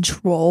wanting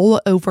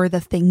control over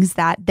the things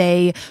that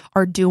they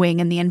are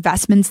doing and the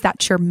investments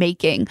that you're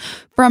making.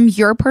 From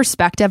your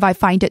perspective, I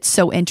find it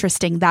so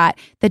interesting that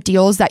the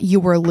deals that you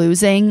were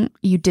losing,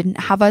 you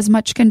didn't have as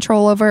much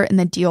control over, and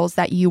the deals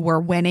that you were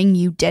winning,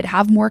 you did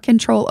have more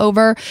control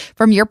over.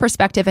 From your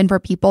perspective, and for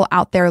people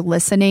out there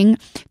listening,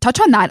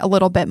 touch on that a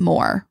little bit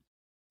more.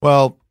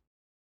 Well,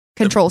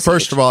 control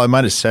First stage. of all, I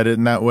might have said it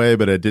in that way,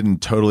 but I didn't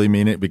totally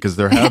mean it, because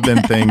there have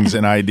been things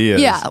and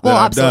ideas that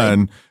I've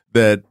done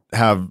that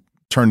have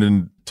turned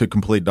into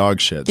complete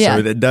dog shit. So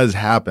it does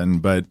happen,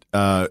 but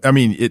I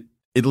mean,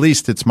 at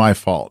least it's my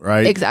fault,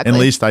 right? Exactly. At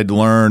least I'd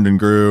learned and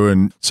grew.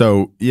 And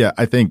so, yeah,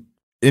 I think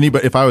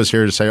anybody, if I was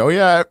here to say, oh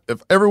yeah,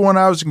 if everyone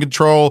I was in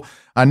control,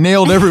 I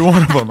nailed every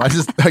one of them.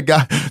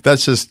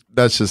 That's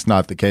just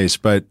not the case.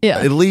 But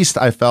at least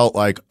I felt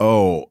like,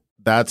 oh,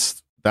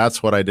 that's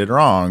what I did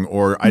wrong,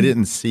 or I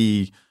didn't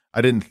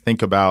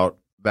think about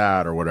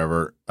that or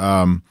whatever.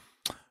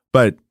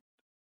 But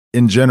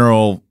in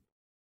general,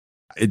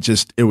 it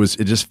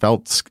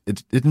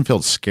didn't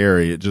feel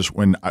scary. It just,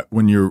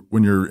 when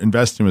you're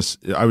investing with,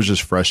 I was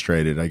just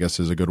frustrated, I guess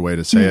is a good way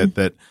to say it,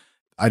 that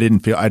I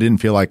didn't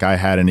feel like I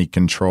had any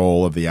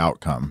control of the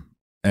outcome.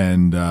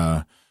 And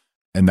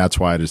that's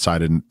why I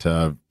decided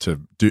to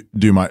do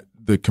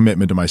the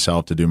commitment to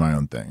myself to do my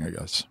own thing, I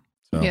guess.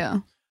 So, yeah.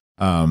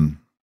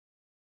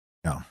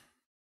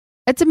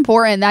 It's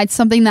important. That's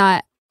something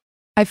that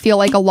I feel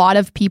like a lot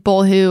of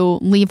people who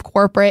leave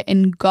corporate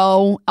and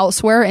go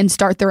elsewhere and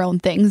start their own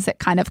things, it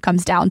kind of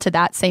comes down to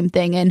that same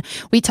thing. And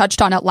we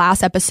touched on it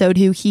last episode,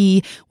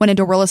 he went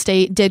into real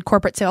estate, did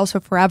corporate sales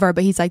for forever,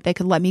 but he's like, they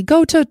could let me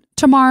go to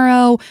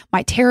tomorrow.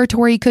 My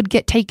territory could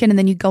get taken. And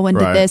then you go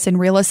into this in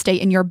real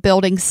estate and you're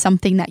building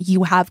something that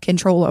you have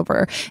control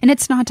over. And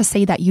it's not to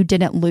say that you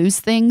didn't lose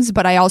things,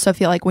 but I also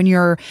feel like when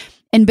you're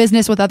in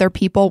business with other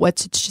people,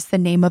 it's just the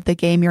name of the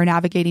game. You're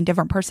navigating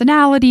different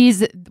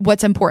personalities.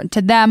 What's important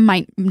to them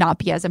might not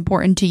be as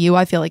important to you.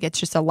 I feel like it's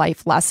just a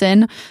life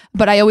lesson.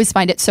 But I always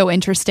find it so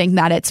interesting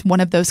that it's one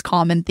of those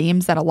common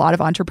themes that a lot of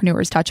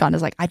entrepreneurs touch on,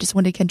 is like, I just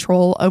wanted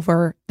control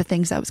over the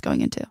things I was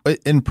going into.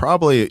 And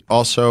probably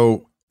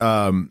also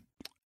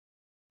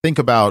think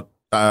about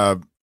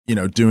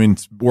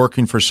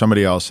working for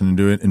somebody else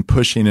and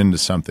pushing into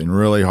something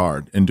really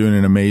hard and doing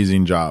an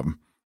amazing job.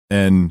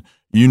 And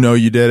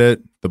you did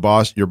it.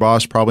 Your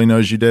boss probably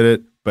knows you did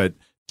it, but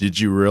did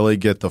you really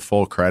get the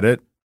full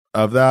credit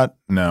of that?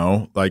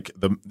 No. Like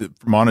the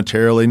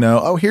monetarily, no.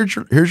 Oh, here's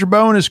your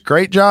bonus.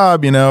 Great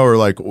job, or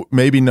like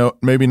maybe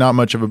not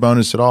much of a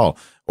bonus at all,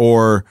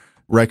 or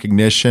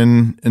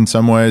recognition in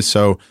some ways.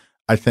 So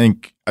I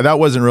think that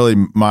wasn't really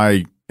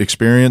my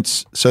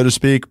experience, so to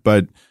speak,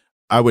 but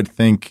I would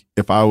think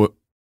if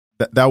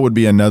that would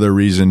be another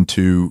reason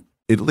to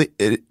at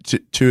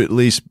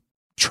least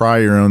try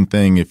your own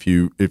thing if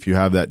you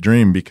have that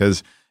dream,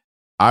 because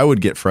I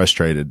would get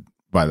frustrated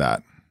by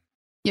that.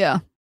 Yeah,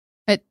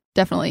 it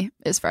definitely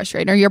is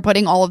frustrating. Or you're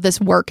putting all of this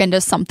work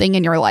into something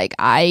and you're like,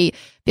 I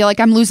feel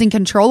like I'm losing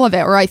control of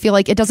it, or I feel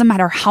like it doesn't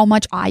matter how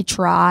much I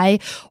try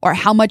or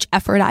how much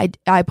effort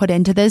I put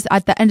into this.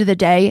 At the end of the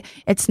day,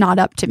 it's not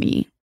up to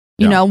me.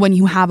 When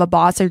you have a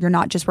boss, or you're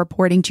not just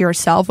reporting to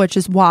yourself, which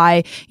is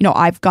why,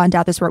 I've gone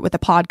down this road with the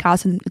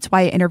podcast, and it's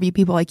why I interview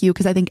people like you,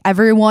 because I think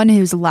everyone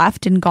who's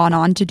left and gone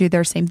on to do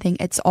their same thing,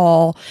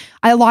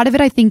 a lot of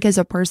it I think is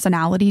a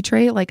personality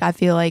trait. Like I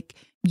feel like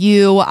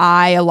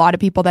a lot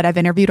of people that I've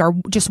interviewed are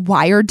just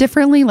wired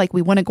differently. Like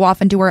we want to go off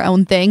and do our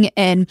own thing.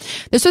 And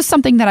this was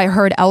something that I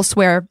heard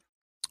elsewhere,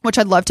 which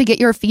I'd love to get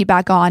your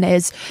feedback on,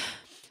 is,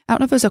 I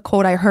don't know if it was a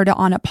quote I heard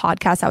on a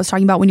podcast. I was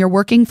talking about when you're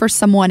working for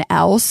someone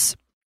else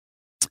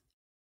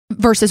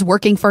versus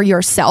working for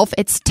yourself,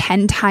 it's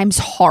 10 times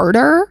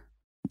harder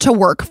to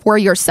work for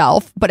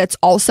yourself, but it's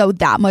also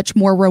that much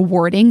more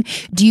rewarding.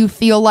 Do you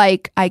feel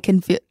like I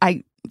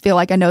feel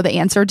like I know the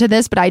answer to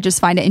this, but I just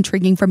find it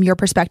intriguing from your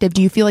perspective.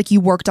 Do you feel like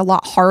you worked a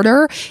lot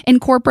harder in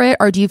corporate,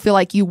 or do you feel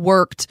like you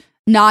worked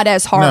not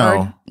as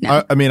hard?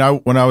 No. I mean,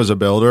 when I was a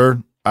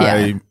builder,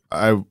 Yeah.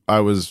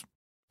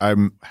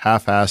 I'm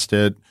half-assed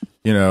it,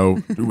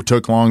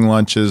 took long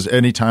lunches.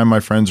 Anytime my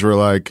friends were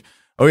like,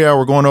 oh yeah,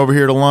 we're going over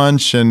here to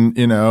lunch. And,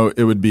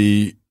 it would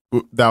be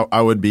that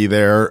I would be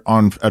there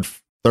at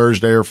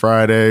Thursday or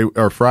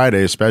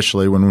Friday,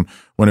 especially when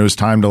it was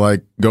time to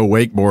like go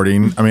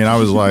wakeboarding. I mean, I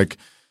was like,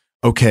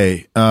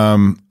 okay,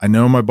 I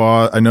know my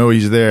boss, I know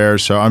he's there.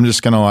 So I'm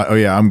just going to like, oh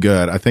yeah, I'm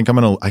good. I think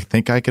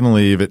I can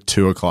leave at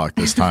 2:00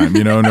 this time,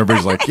 and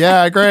everybody's like,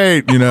 yeah,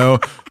 great. I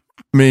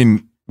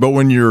mean, but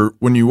when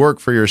you work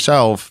for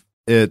yourself,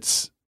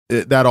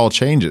 that all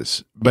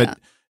changes. But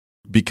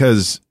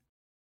because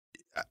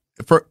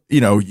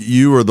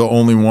you are the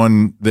only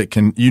one that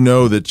can,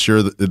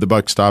 that the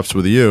buck stops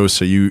with you.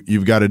 So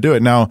you've got to do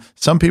it. Now,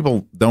 some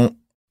people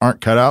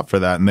aren't cut out for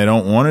that, and they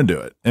don't want to do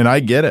it. And I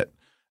get it.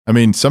 I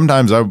mean,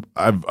 sometimes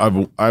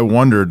I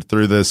wondered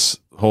through this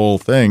whole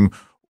thing,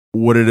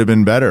 would it have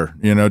been better,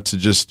 to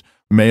just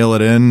mail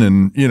it in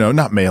and,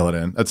 not mail it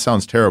in. That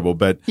sounds terrible,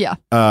 but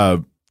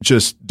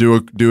just do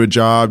a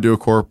job, do a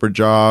corporate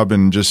job,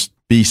 and just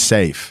be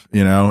safe,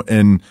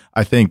 And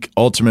I think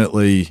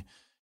ultimately,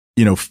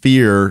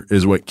 fear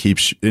is what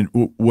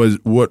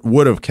what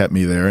would have kept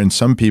me there. And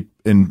some people,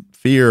 and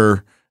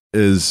fear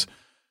is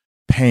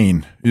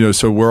pain,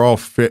 so we're all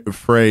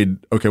afraid.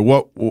 Okay,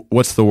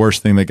 what's the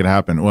worst thing that could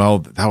happen? Well,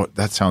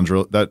 that sounds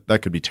real.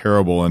 That could be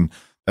terrible, and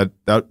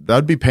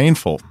that'd be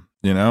painful,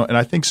 And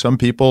I think some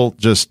people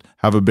just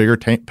have a bigger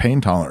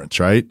pain tolerance,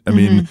 right? I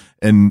mean,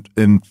 and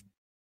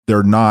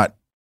they're not,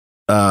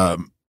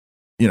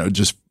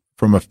 just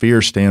from a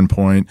fear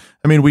standpoint.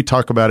 I mean, we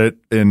talk about it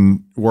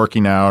in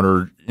working out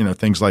or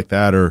things like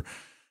that, or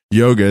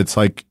yoga. It's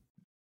like,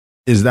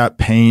 is that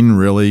pain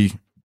really?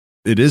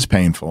 It is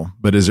painful,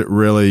 but is it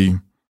really?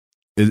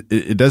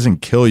 It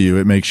doesn't kill you;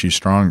 it makes you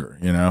stronger,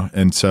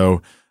 And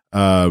so,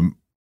 and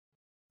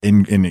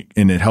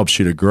it helps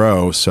you to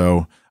grow.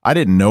 So I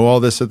didn't know all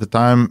this at the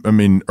time. I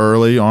mean,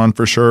 early on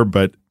for sure,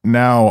 but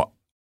now,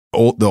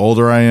 the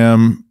older I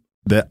am,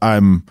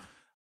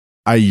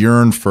 I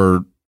yearn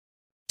for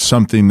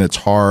something that's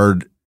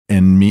hard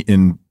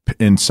and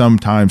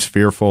sometimes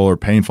fearful or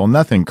painful.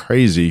 Nothing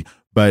crazy,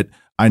 but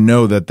I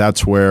know that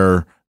that's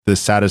where the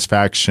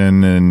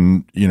satisfaction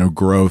and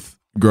growth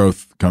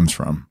comes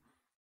from.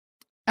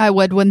 I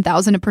would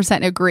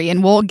 1000% agree.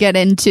 And we'll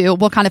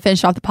kind of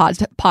finish off the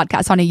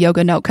podcast on a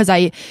yoga note, because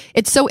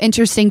it's so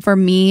interesting for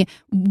me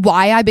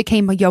why I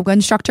became a yoga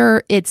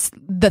instructor. It's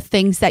the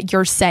things that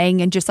you're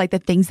saying and just like the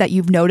things that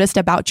you've noticed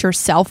about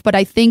yourself. But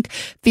I think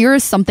fear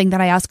is something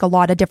that I ask a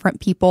lot of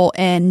different people.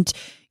 And,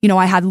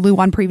 I had Lou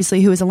on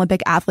previously, who was an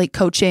Olympic athlete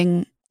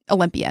coaching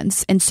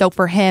Olympians. And so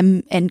for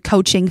him and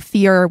coaching,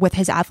 fear with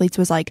his athletes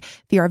was like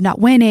fear of not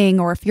winning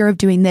or fear of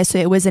doing this. So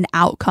it was an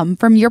outcome.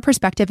 From your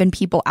perspective and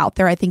people out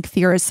there, I think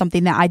fear is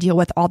something that I deal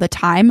with all the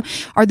time.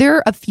 Are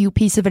there a few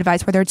pieces of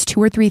advice, whether it's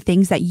 2 or 3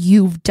 things that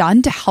you've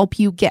done to help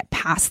you get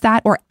past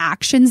that, or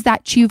actions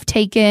that you've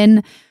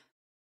taken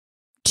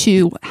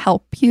to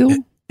help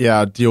you?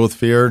 Yeah, deal with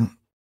fear.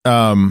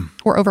 Or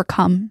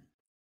overcome?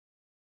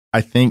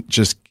 I think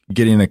just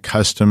getting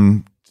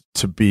accustomed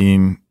to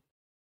being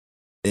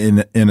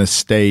in a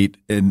state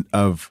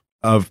of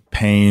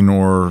pain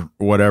or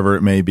whatever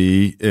it may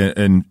be,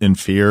 in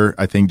fear.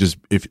 I think just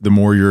the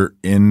more you're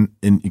in,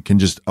 and you can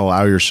just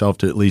allow yourself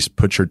to at least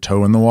put your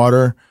toe in the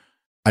water,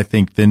 I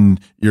think then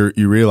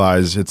you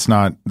realize it's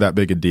not that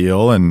big a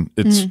deal, and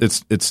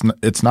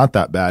it's not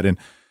that bad. And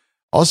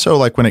also,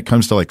 like when it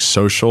comes to like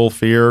social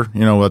fear,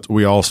 what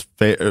we all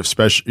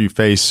especially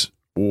face,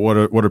 what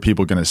are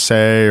people going to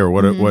say, or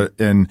what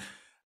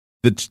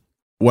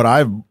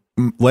I've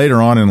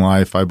later on in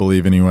life, I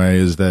believe anyway,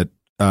 is that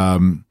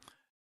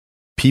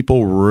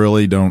people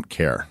really don't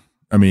care.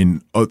 I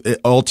mean,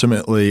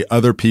 ultimately,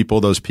 other people,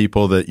 those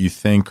people that you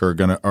think what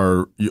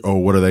are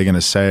they going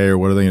to say, or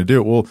what are they going to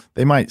do? Well,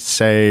 they might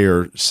say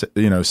or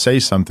say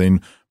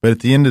something, but at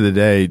the end of the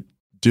day,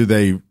 do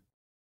they?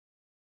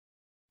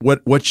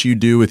 What you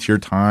do with your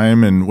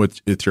time and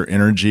with your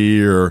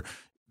energy, or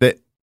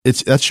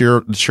that's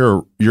your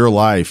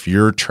life,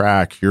 your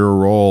track, your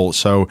role.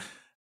 So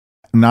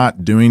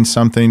not doing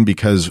something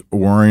because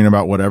worrying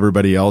about what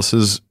everybody else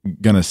is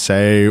going to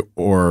say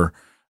or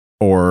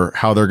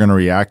how they're going to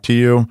react to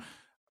you.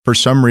 For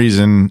some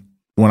reason,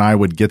 when I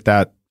would get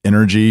that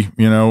energy,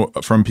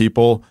 from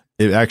people,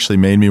 it actually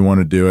made me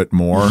want to do it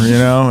more,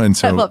 and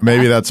so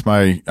maybe that's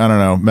my, I don't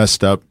know,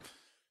 messed up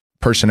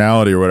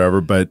personality or whatever.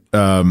 But,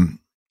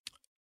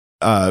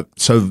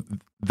 so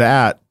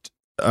that,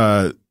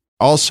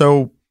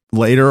 also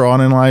later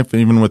on in life,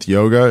 even with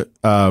yoga,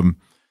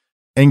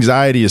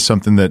 anxiety is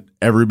something that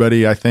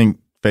everybody, I think,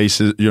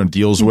 faces,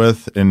 deals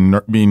with,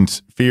 and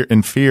means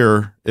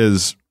fear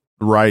is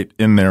right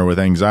in there with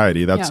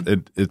anxiety. That's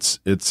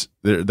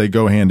they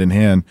go hand in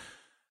hand.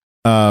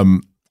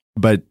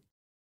 But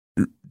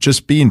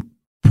just being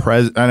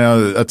present, I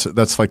know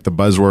that's like the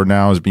buzzword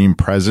now, is being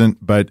present,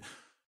 but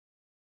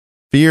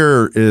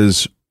fear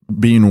is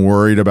being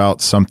worried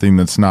about something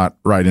that's not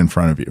right in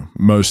front of you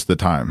most of the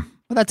time.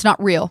 Well, that's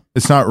not real.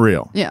 It's not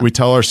real. Yeah. We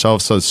tell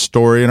ourselves a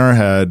story in our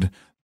head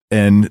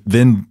and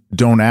then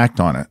don't act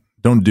on it.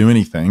 Don't do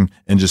anything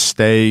and just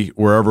stay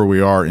wherever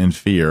we are in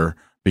fear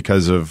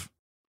because of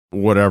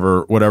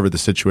whatever the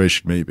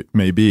situation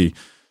may be.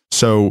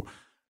 So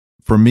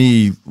for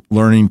me,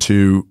 learning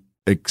to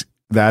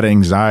that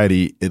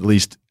anxiety, at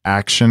least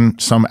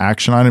some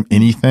action item,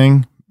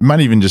 anything, it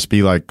might even just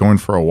be like going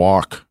for a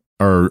walk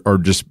or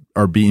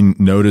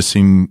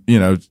noticing,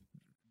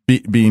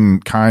 being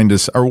kind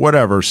to, or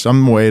whatever,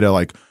 some way to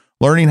like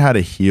learning how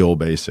to heal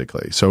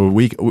basically. So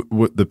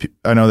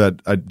I know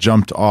that I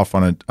jumped off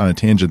on a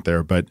tangent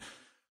there, but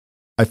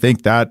I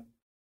think that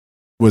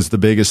was the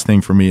biggest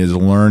thing for me is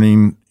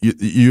learning.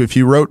 If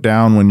you wrote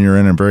down when you're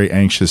in a very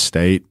anxious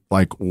state,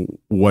 like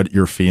what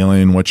you're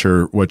feeling, what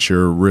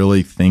you're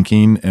really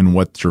thinking, and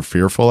what you're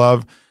fearful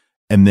of,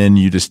 and then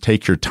you just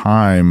take your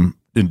time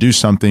and do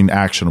something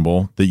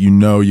actionable that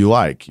you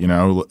like,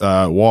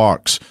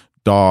 walks,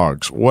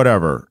 dogs,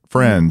 whatever,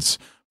 friends,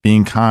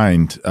 being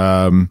kind,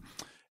 and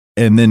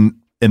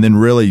then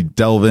really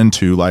delve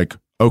into like,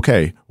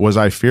 okay, was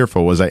I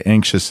fearful? Was I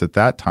anxious at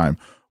that time?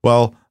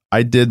 Well,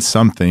 I did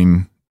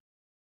something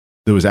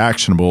that was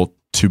actionable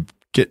to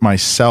get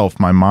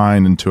my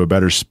mind into a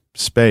better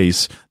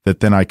space that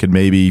then I could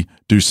maybe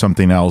do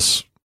something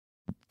else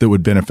that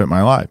would benefit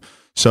my life.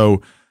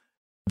 So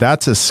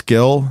that's a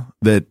skill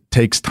that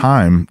takes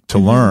time to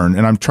learn.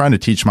 And I'm trying to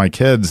teach my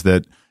kids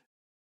that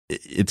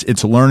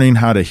it's learning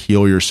how to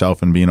heal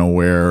yourself and being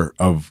aware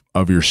of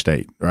your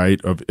state, right?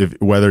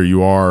 Whether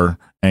you are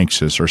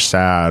anxious or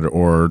sad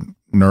or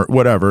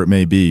whatever it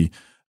may be,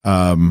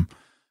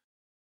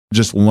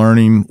 just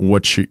learning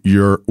what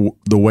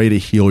the way to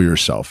heal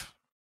yourself.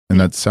 And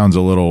that sounds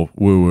a little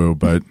woo-woo,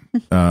 but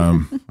I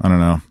don't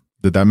know.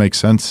 Did that make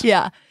sense?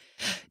 Yeah.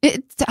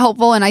 It's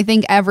helpful. And I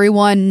think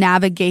everyone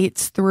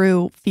navigates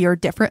through fear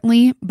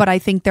differently, but I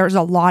think there's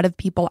a lot of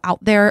people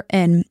out there,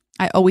 and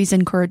I always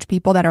encourage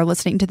people that are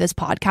listening to this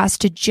podcast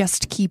to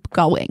just keep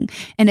going.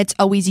 And it's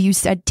always, you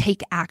said,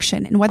 take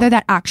action. And whether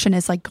that action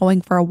is like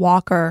going for a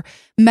walk or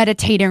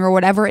meditating or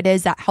whatever it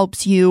is that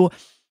helps you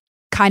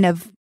kind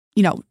of,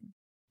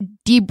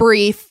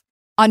 debrief,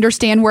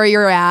 understand where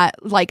you're at,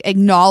 like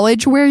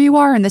acknowledge where you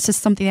are. And this is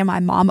something that my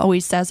mom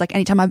always says, like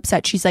anytime I'm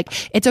upset, she's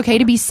like, it's okay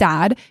to be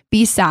sad,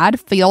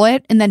 feel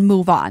it, and then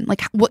move on.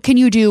 Like, what can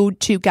you do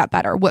to get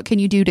better? What can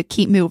you do to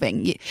keep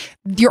moving?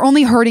 You're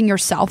only hurting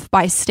yourself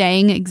by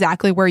staying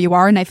exactly where you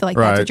are. And I feel like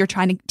that's what you're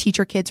trying to teach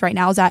your kids right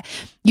now, is that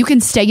you can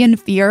stay in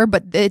fear,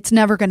 but it's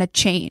never going to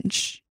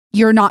change.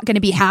 You're not going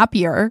to be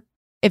happier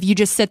if you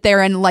just sit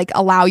there and like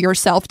allow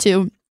yourself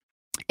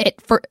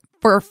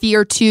for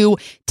fear to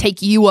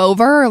take you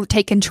over or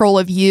take control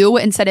of you,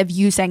 instead of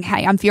you saying,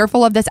 hey, I'm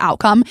fearful of this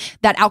outcome.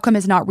 That outcome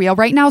is not real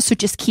right now. So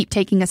just keep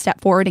taking a step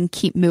forward and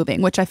keep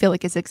moving, which I feel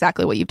like is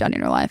exactly what you've done in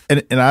your life.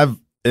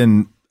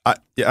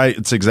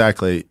 It's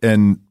exactly.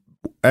 And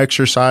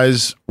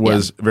exercise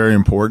was very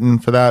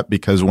important for that,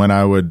 because when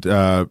I would,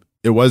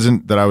 it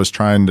wasn't that I was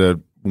trying to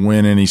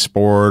win any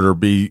sport or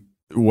be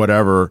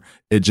whatever.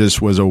 It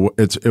just was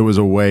it was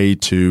a way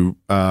to,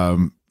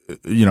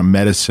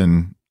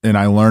 medicine. And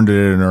I learned it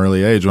at an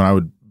early age when I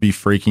would be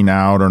freaking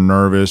out or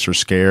nervous or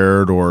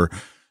scared or,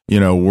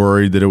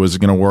 worried that it was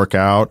going to work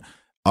out.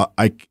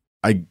 I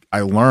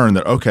learned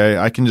that, okay,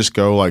 I can just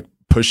go like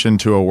push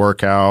into a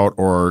workout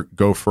or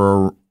go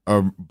for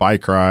a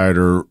bike ride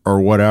or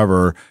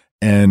whatever,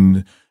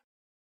 and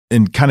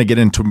kind of get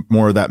into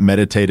more of that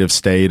meditative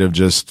state of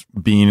just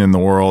being in the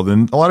world.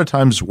 And a lot of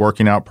times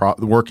working out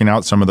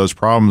some of those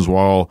problems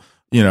while,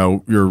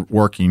 you're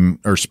working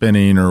or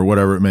spinning or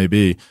whatever it may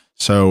be.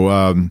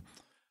 So,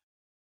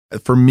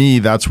 for me,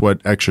 that's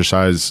what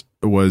exercise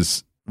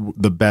was,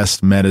 the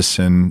best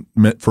medicine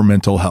for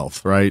mental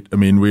health, right? I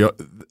mean,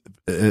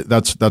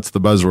 that's the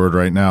buzzword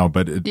right now,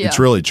 but it's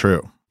really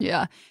true.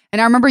 Yeah.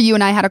 And I remember you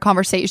and I had a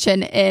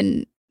conversation,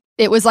 and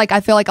it was like, I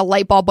feel like a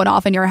light bulb went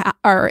off in your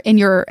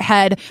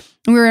head.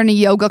 We were in a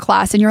yoga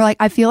class, and you're like,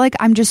 I feel like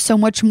I'm just so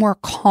much more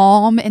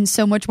calm and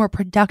so much more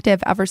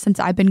productive ever since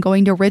I've been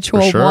going to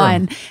Ritual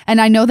One. And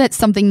I know that's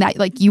something that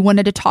like you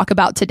wanted to talk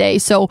about today.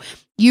 So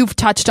you've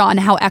touched on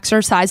how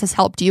exercise has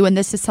helped you. And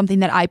this is something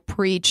that I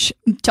preach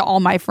to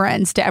all my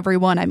friends, to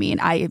everyone. I mean,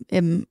 I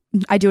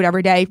do it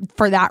every day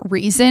for that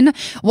reason.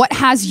 What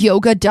has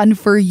yoga done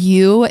for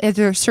you? Is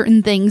there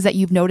certain things that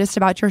you've noticed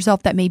about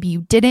yourself that maybe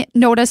you didn't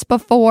notice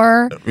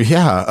before?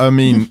 Yeah. I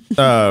mean,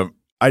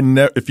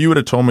 if you would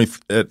have told me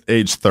at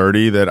age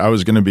 30 that I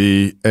was going to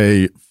be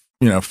a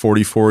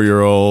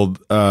 44-year-old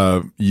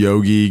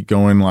yogi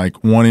going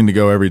like wanting to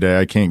go every day,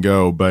 I can't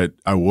go, but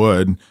I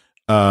would.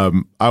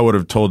 I would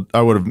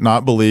have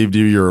not believed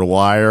you. You're a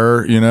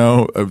liar.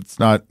 It's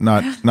not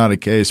a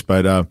case.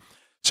 But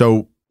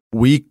so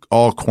we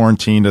all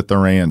quarantined at the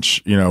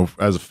ranch,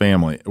 as a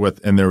family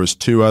and there was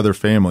 2 other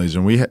families,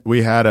 and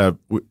we had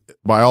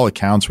by all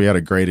accounts, we had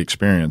a great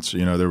experience.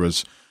 There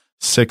was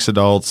 6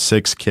 adults,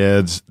 6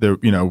 kids. There,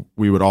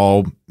 we would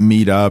all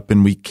meet up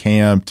and we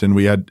camped, and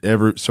we had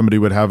somebody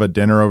would have a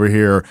dinner over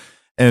here.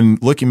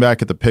 And looking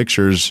back at the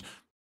pictures,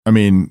 I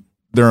mean,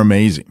 they're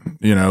amazing.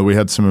 We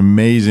had some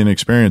amazing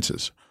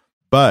experiences.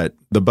 But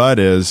the but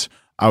is,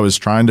 I was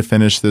trying to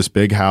finish this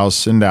big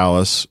house in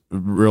Dallas,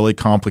 really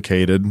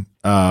complicated,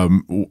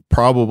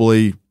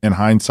 probably in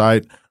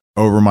hindsight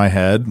over my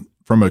head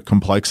from a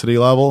complexity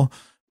level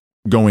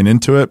going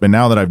into it. But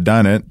now that I've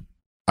done it,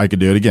 I could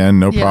do it again,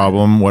 no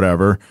problem,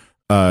 whatever.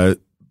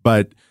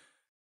 But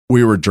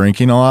we were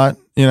drinking a lot,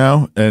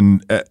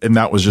 and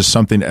that was just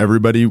something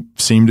everybody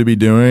seemed to be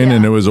doing.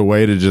 And it was a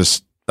way to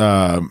just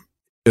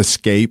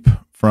escape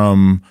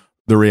from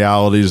the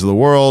realities of the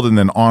world, and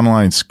then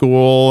online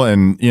school,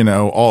 and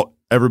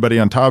everybody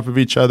on top of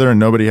each other, and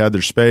nobody had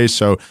their space.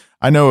 So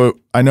I know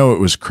it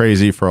was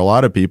crazy for a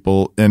lot of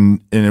people,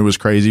 and it was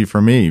crazy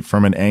for me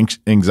from an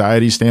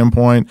anxiety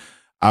standpoint.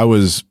 I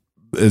was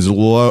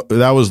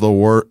that was the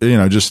worst,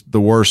 just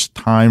the worst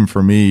time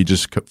for me,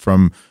 just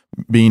from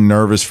being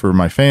nervous for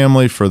my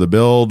family, for the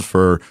build,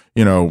 for,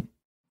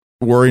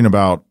 worrying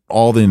about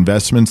all the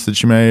investments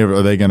that you made.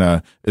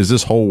 Is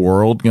this whole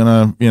world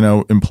gonna,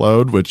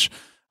 implode? Which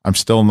I'm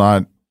still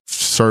not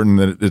certain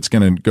that it's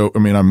going to go. I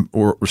mean,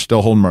 we're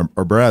still holding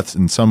our breaths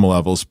in some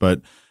levels, but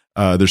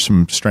there's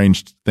some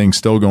strange things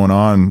still going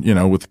on,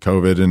 with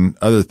COVID and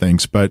other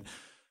things. But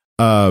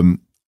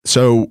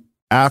so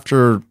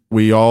after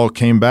we all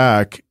came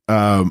back,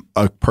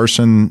 a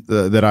person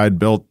that I'd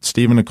built,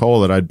 Steve and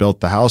Nicole, that I'd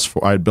built the house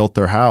for, I'd built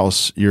their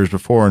house years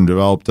before and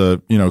developed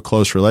a,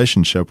 close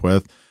relationship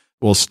with.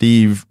 Well,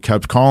 Steve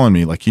kept calling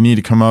me like, you need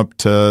to come up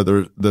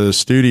to the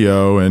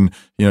studio and,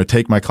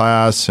 take my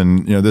class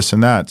and, this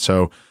and that.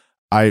 So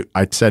I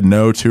said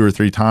no 2 or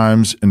 3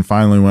 times and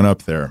finally went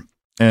up there.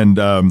 And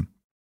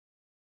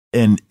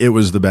it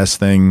was the best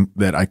thing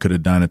that I could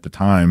have done at the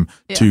time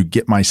to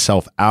get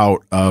myself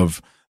out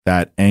of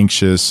that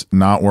anxious,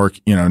 not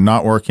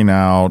working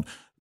out,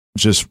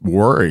 just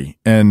worry.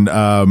 And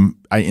I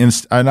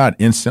not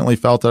instantly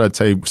felt it. I'd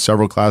say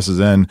several classes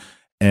in,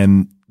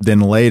 and then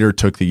later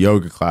took the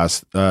yoga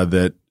class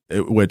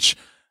which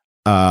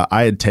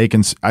I had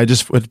taken. I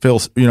just would feel,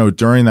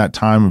 during that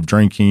time of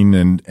drinking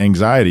and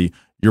anxiety,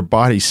 your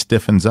body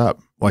stiffens up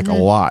like a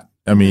lot.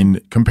 I mean,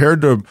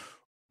 compared to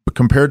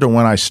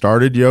when I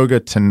started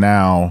yoga to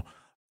now,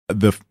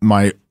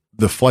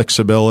 the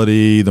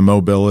flexibility, the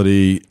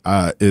mobility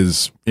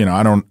is,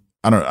 I don't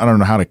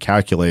know how to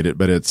calculate it,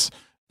 but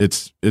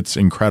it's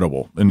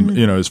incredible. And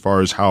as far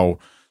as how,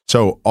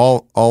 so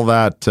all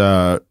that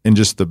and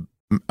just the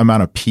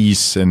amount of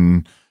peace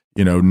and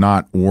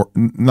not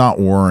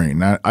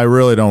worrying. I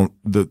really don't.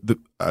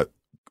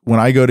 When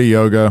I go to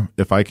yoga,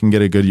 if I can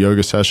get a good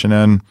yoga session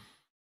in,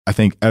 I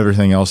think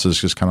everything else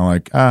is just kind of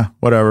like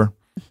whatever.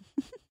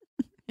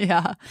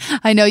 Yeah.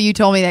 I know you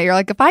told me that. You're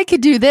like, if I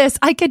could do this,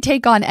 I could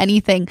take on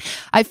anything.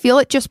 I feel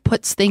it just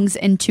puts things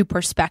into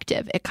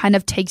perspective. It kind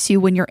of takes you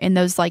when you're in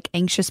those like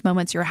anxious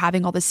moments, you're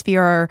having all this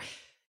fear,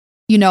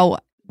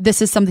 this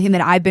is something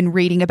that I've been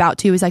reading about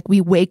too, is like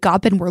we wake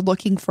up and we're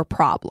looking for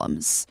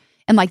problems.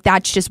 And like,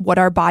 that's just what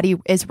our body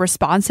is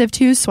responsive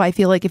to. So I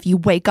feel like if you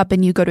wake up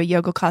and you go to a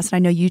yoga class, and I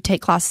know you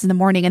take classes in the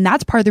morning, and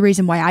that's part of the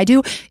reason why I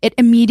do, it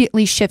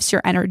immediately shifts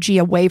your energy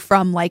away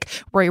from like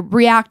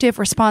reactive,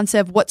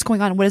 responsive, what's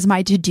going on, what is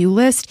my to-do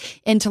list,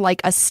 into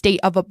like a state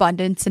of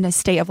abundance and a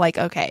state of like,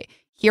 okay,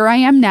 here I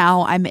am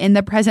now. I'm in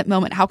the present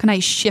moment. How can I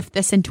shift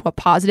this into a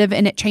positive?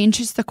 And it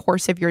changes the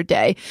course of your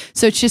day.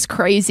 So it's just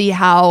crazy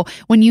how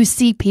when you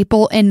see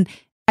people, and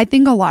I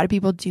think a lot of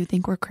people do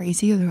think we're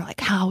crazy. They're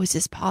like, how is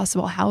this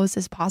possible? How is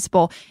this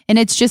possible? And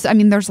it's just,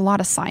 there's a lot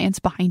of science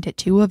behind it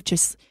too, of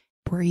just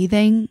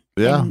breathing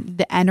and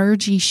the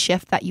energy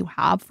shift that you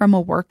have from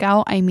a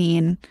workout.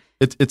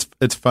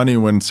 It's funny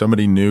when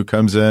somebody new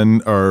comes in,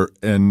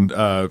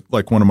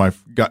 like one of my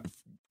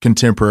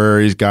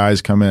contemporaries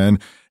guys come in,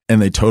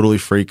 and they totally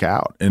freak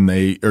out and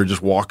they are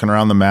just walking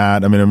around the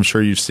mat. I'm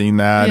sure you've seen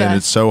that, and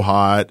it's so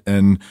hot,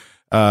 and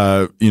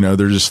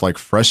they're just like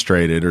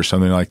frustrated or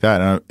something like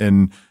that.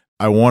 And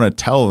I want to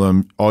tell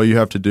them, all you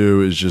have to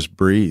do is just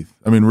breathe.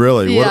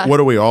 Really, what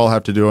do we all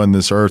have to do on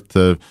this earth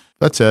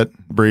that's it,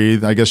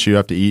 breathe. I guess you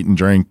have to eat and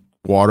drink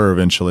water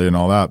eventually and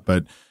all that.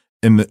 But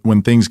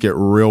when things get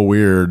real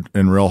weird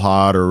and real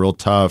hot or real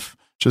tough,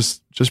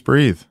 just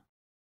breathe.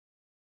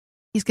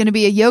 He's going to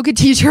be a yoga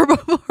teacher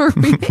before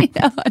we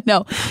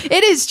No,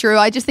 it is true.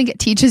 I just think it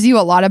teaches you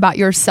a lot about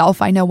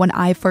yourself. I know when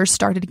I first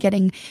started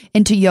getting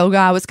into yoga,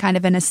 I was kind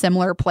of in a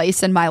similar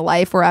place in my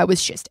life where I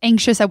was just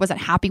anxious. I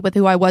wasn't happy with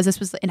who I was. This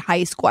was in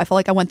high school. I felt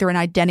like I went through an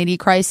identity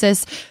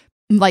crisis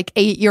like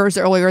 8 years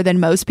earlier than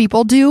most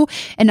people do.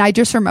 And I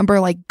just remember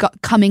like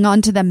coming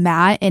onto the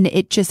mat, and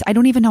it just, I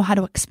don't even know how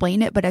to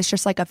explain it, but it's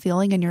just like a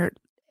feeling, and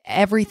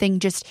everything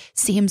just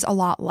seems a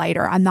lot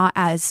lighter. I'm not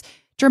as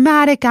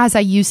dramatic as I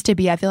used to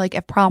be. I feel like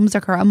if problems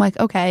occur, I'm like,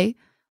 okay,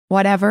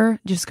 whatever,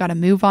 just got to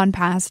move on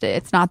past it.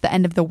 It's not the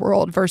end of the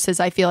world. Versus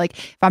I feel like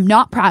if I'm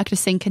not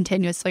practicing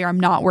continuously or I'm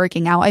not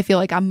working out, I feel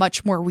like I'm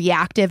much more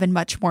reactive and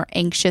much more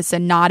anxious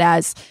and not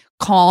as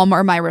calm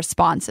or my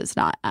response is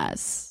not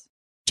as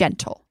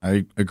gentle.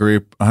 I agree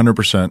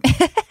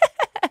 100%.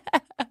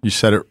 You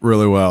said it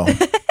really well.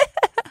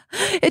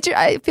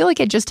 I feel like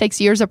it just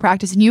takes years of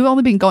practice, and you've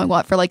only been going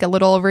for like a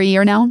little over a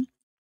year now.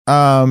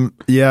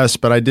 Yes,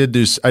 but I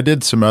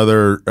did some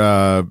other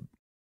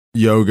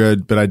yoga,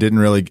 but I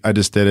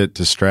just did it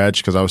to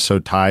stretch because I was so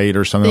tight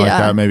or something like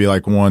that. Maybe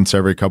like once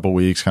every couple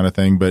weeks kind of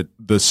thing. But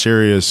the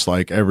serious,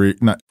 like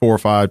not 4 or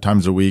 5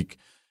 times a week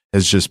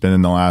has just been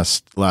in the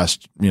last,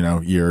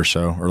 year or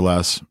so or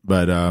less.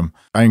 But,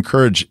 I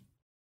encourage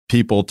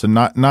people to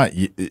not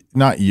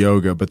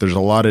yoga, but there's a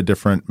lot of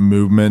different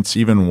movements,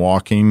 even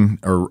walking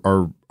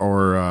or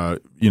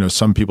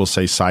some people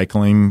say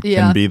cycling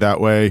can be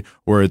that way,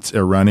 where it's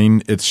a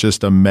running. It's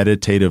just a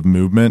meditative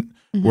movement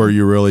where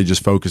you're really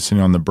just focusing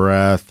on the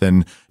breath.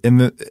 And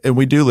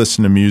we do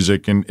listen to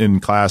music in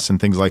class and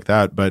things like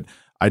that. But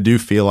I do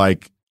feel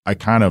like I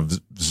kind of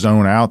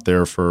zone out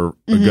there for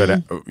a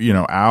good,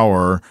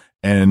 hour,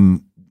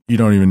 and you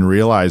don't even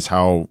realize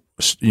how,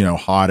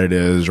 hot it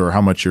is or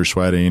how much you're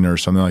sweating or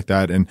something like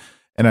that. And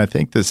I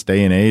think this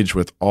day and age,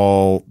 with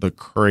all the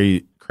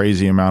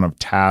crazy amount of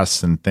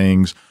tasks and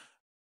things,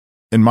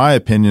 in my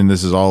opinion,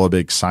 this is all a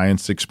big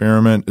science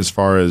experiment as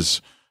far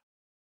as,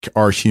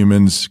 are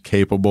humans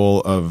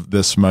capable of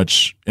this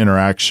much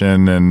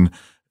interaction and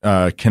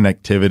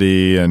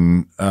connectivity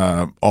and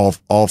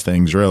all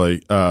things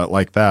really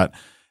like that.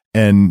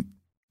 And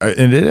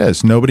it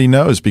is. Nobody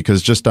knows,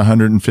 because just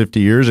 150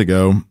 years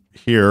ago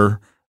here,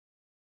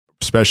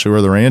 especially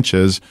where the ranch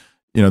is,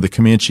 the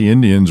Comanche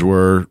Indians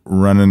were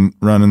running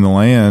the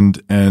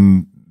land,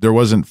 and there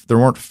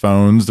weren't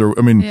phones.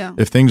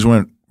 If things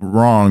went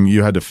wrong,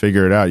 you had to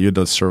figure it out. You had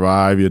to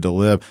survive. You had to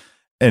live,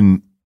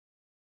 and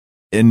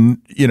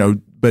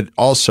but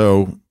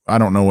also, I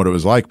don't know what it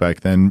was like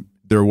back then.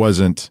 There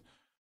wasn't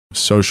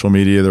social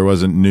media. There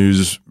wasn't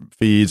news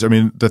feeds. I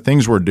mean, the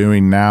things we're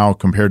doing now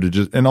compared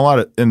to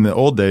in the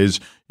old days,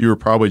 you were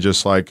probably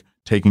just like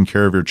taking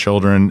care of your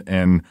children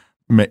and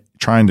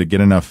trying to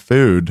get enough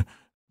food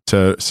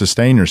to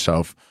sustain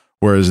yourself.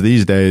 Whereas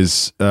these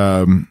days,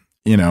 there's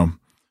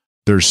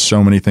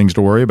so many things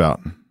to worry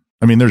about.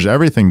 I mean, there's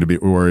everything to be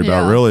worried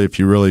about, really, if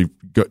you really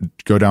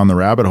go down the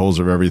rabbit holes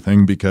of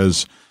everything,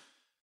 because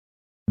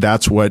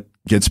that's what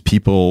gets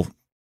the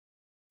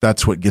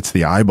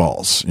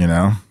eyeballs,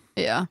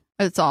 Yeah,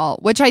 it's all,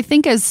 which I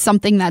think is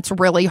something that's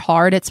really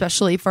hard,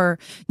 especially for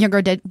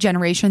younger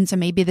generations. And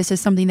maybe this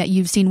is something that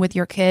you've seen with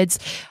your kids.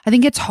 I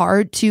think it's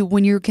hard to,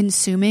 when you're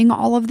consuming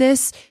all of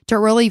this, to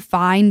really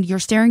find, you're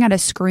staring at a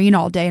screen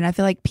all day. And I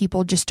feel like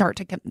people just start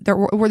to,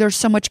 where there's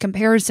so much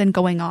comparison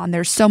going on.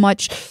 There's so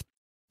much,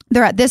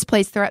 they're at this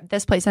place, they're at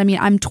this place. I mean,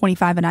 I'm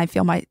 25 and I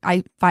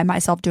find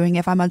myself doing it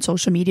if I'm on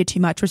social media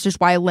too much, which is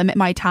why I limit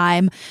my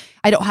time.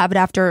 I don't have it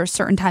after a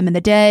certain time in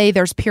the day.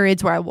 There's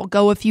periods where I will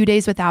go a few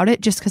days without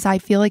it, just because I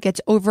feel like it's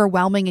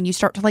overwhelming, and you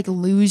start to like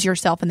lose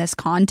yourself in this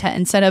content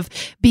instead of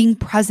being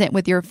present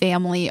with your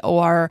family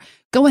or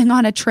going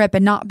on a trip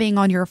and not being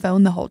on your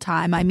phone the whole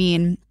time. I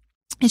mean,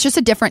 it's just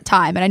a different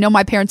time. And I know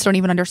my parents don't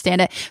even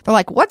understand it. They're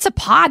like, what's a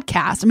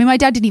podcast? I mean, my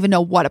dad didn't even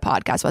know what a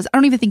podcast was. I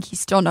don't even think he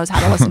still knows how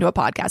to listen to a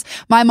podcast.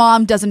 My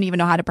mom doesn't even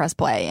know how to press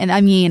play. And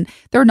I mean,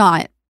 they're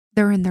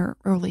in their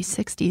early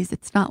 60s.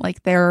 It's not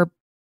like they're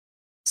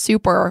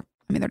super,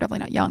 I mean, they're definitely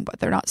not young, but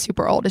they're not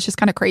super old. It's just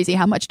kind of crazy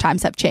how much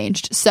times have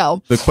changed.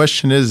 So the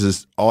question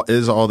is all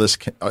this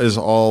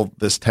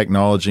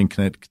technology and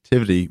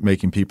connectivity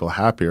making people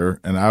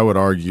happier? And I would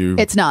argue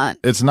it's not.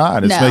 It's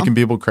not. It's making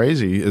people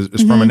crazy.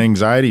 It's from an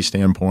anxiety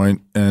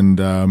standpoint,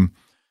 and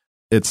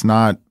it's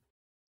not.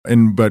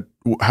 But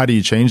how do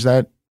you change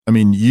that? I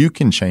mean, you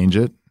can change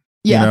it,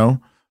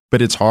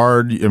 but it's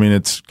hard. I mean,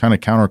 it's kind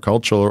of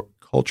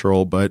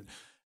countercultural, but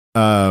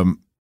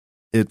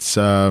it's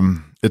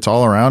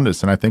all around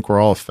us, and I think we're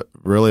all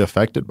really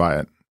affected by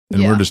it,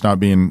 and we're just not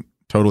being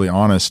totally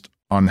honest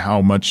on how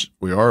much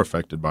we are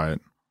affected by it.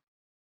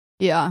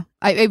 Yeah,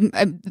 I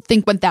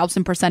think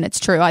 1000% it's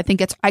true. I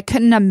think I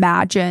couldn't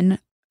imagine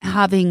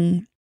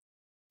having,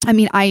 I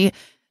mean, I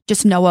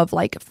just know of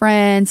like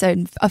friends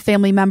and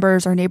family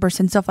members or neighbors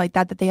and stuff like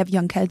that they have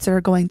young kids that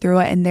are going through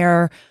it, and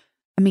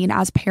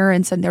as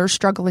parents, and they're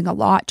struggling a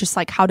lot, just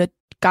like how to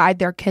guide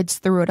their kids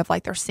through it, of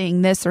like they're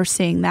seeing this or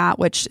seeing that,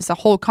 which is a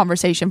whole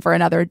conversation for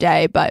another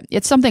day, but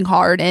it's something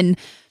hard. And,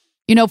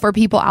 for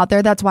people out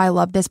there, that's why I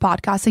love this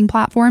podcasting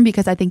platform,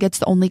 because I think it's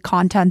the only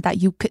content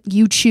that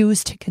you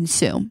choose to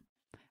consume,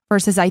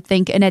 versus I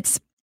think, and it's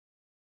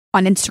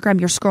on Instagram,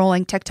 you're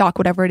scrolling, TikTok,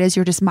 whatever it is,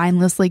 you're just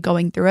mindlessly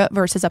going through it,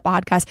 versus a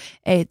podcast.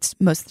 It's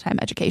most of the time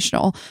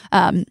educational.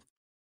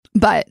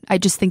 But I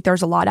just think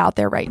there's a lot out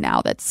there right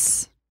now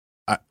that's,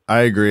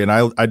 I agree. And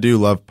I do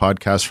love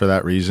podcasts for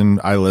that reason.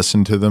 I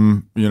listen to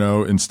them,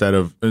 instead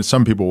of,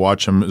 some people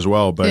watch them as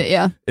well, but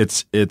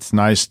it's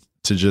nice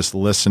to just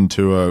listen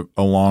to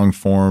a long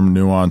form,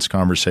 nuanced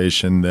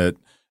conversation that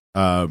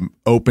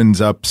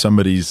opens up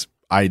somebody's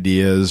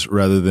ideas,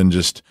 rather than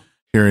just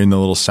hearing the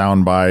little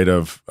soundbite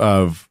of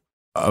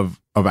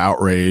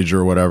outrage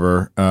or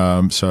whatever.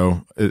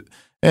 For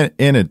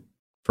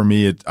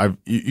me,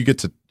 you get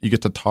to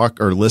get to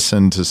talk or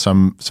listen to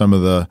some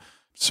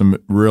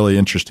really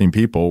interesting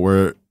people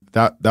where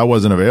that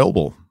wasn't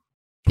available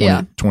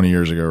 20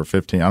 years ago or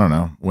 15. I don't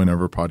know,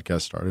 whenever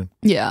podcast started.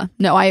 Yeah,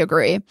 no, I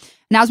agree.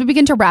 And as we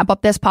begin to wrap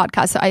up this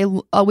podcast, I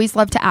always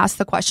love to ask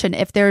the question,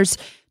 if there's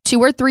 2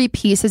 or 3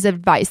 pieces of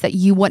advice that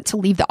you want to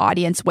leave the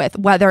audience with,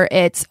 whether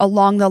it's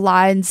along the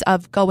lines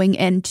of going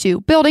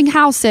into building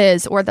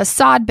houses or the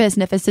sod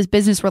business, if it's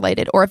business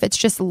related, or if it's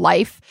just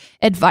life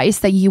advice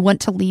that you want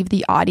to leave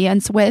the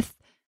audience with.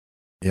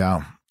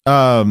 Yeah.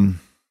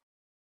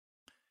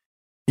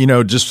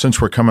 Just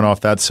since we're coming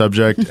off that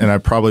subject, and I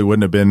probably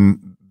wouldn't have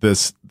been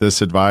this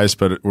advice,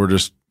 but we're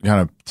just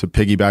kind of to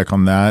piggyback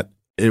on that,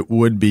 it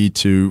would be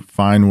to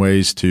find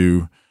ways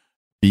to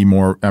be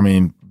more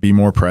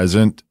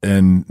present,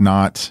 and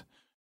not,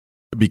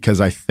 because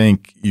I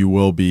think you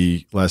will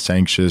be less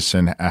anxious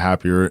and a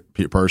happier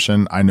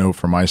person. I know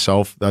for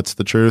myself, that's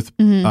the truth.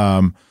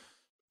 Mm-hmm.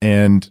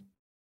 And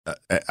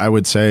I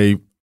would say,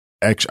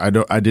 I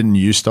didn't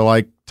used to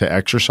like to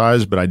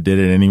exercise, but I did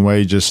it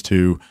anyway, just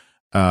to,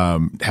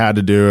 had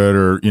to do it,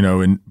 or,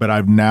 but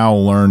I've now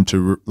learned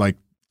to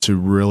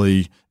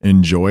really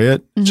enjoy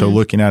it. Mm-hmm. So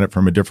looking at it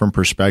from a different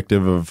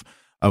perspective of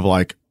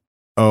like,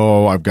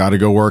 oh, I've got to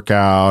go work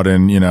out.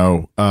 And,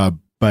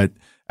 but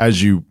I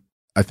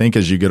think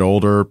as you get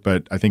older,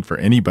 but I think for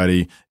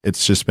anybody,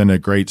 it's just been a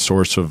great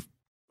source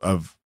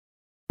of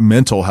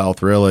mental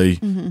health, really.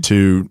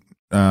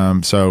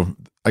 Mm-hmm. So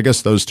I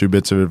guess those 2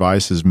 bits of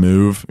advice is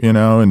move,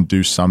 and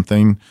do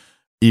something,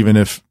 even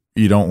if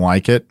you don't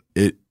like it,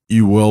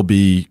 you will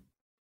be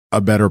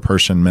a better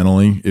person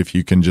mentally if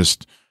you can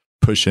just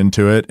push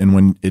into it. And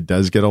when it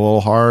does get a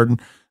little hard,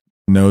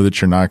 know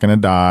that you're not going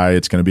to die.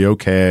 It's going to be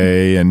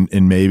okay. And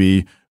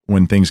maybe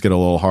when things get a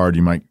little hard,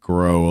 you might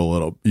grow a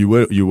little. You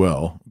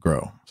will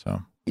grow.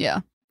 So yeah,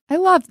 I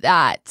love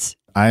that.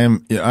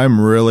 I'm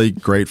really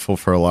grateful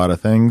for a lot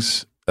of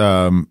things.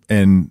 And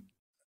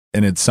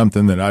it's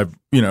something that I've,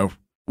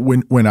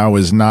 when I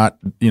was not,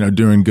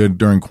 doing good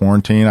during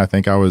quarantine, I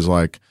think I was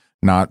like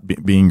not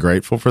being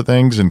grateful for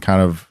things and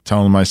kind of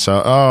telling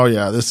myself, oh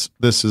yeah, this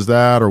is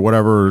that or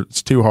whatever.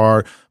 It's too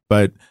hard.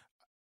 But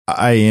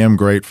I am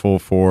grateful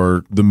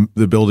for the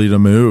ability to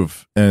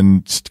move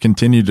and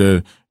continue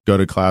to go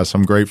to class.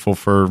 I'm grateful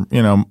for,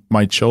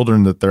 my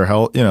children, that they're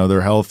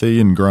they're healthy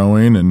and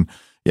growing. And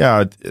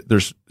yeah,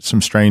 there's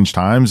some strange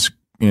times,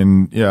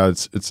 and yeah,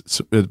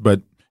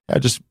 but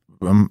yeah,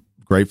 I'm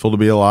grateful to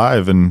be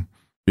alive and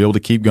be able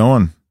to keep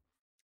going.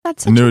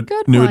 That's such a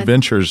good new one.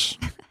 Adventures.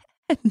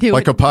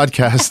 Like a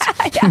podcast.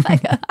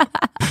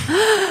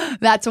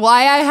 That's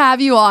why I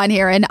have you on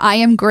here. And I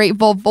am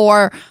grateful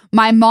for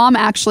my mom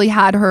actually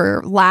had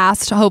her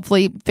last,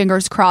 hopefully,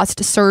 fingers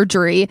crossed,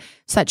 surgery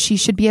so that she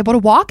should be able to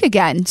walk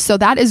again. So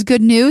that is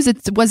good news.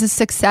 It was a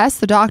success.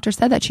 The doctor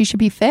said that she should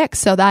be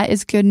fixed. So that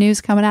is good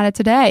news coming out of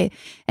today.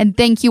 And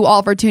thank you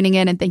all for tuning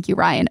in. And thank you,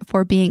 Ryan,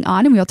 for being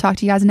on. And we'll talk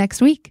to you guys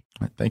next week.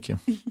 Thank you.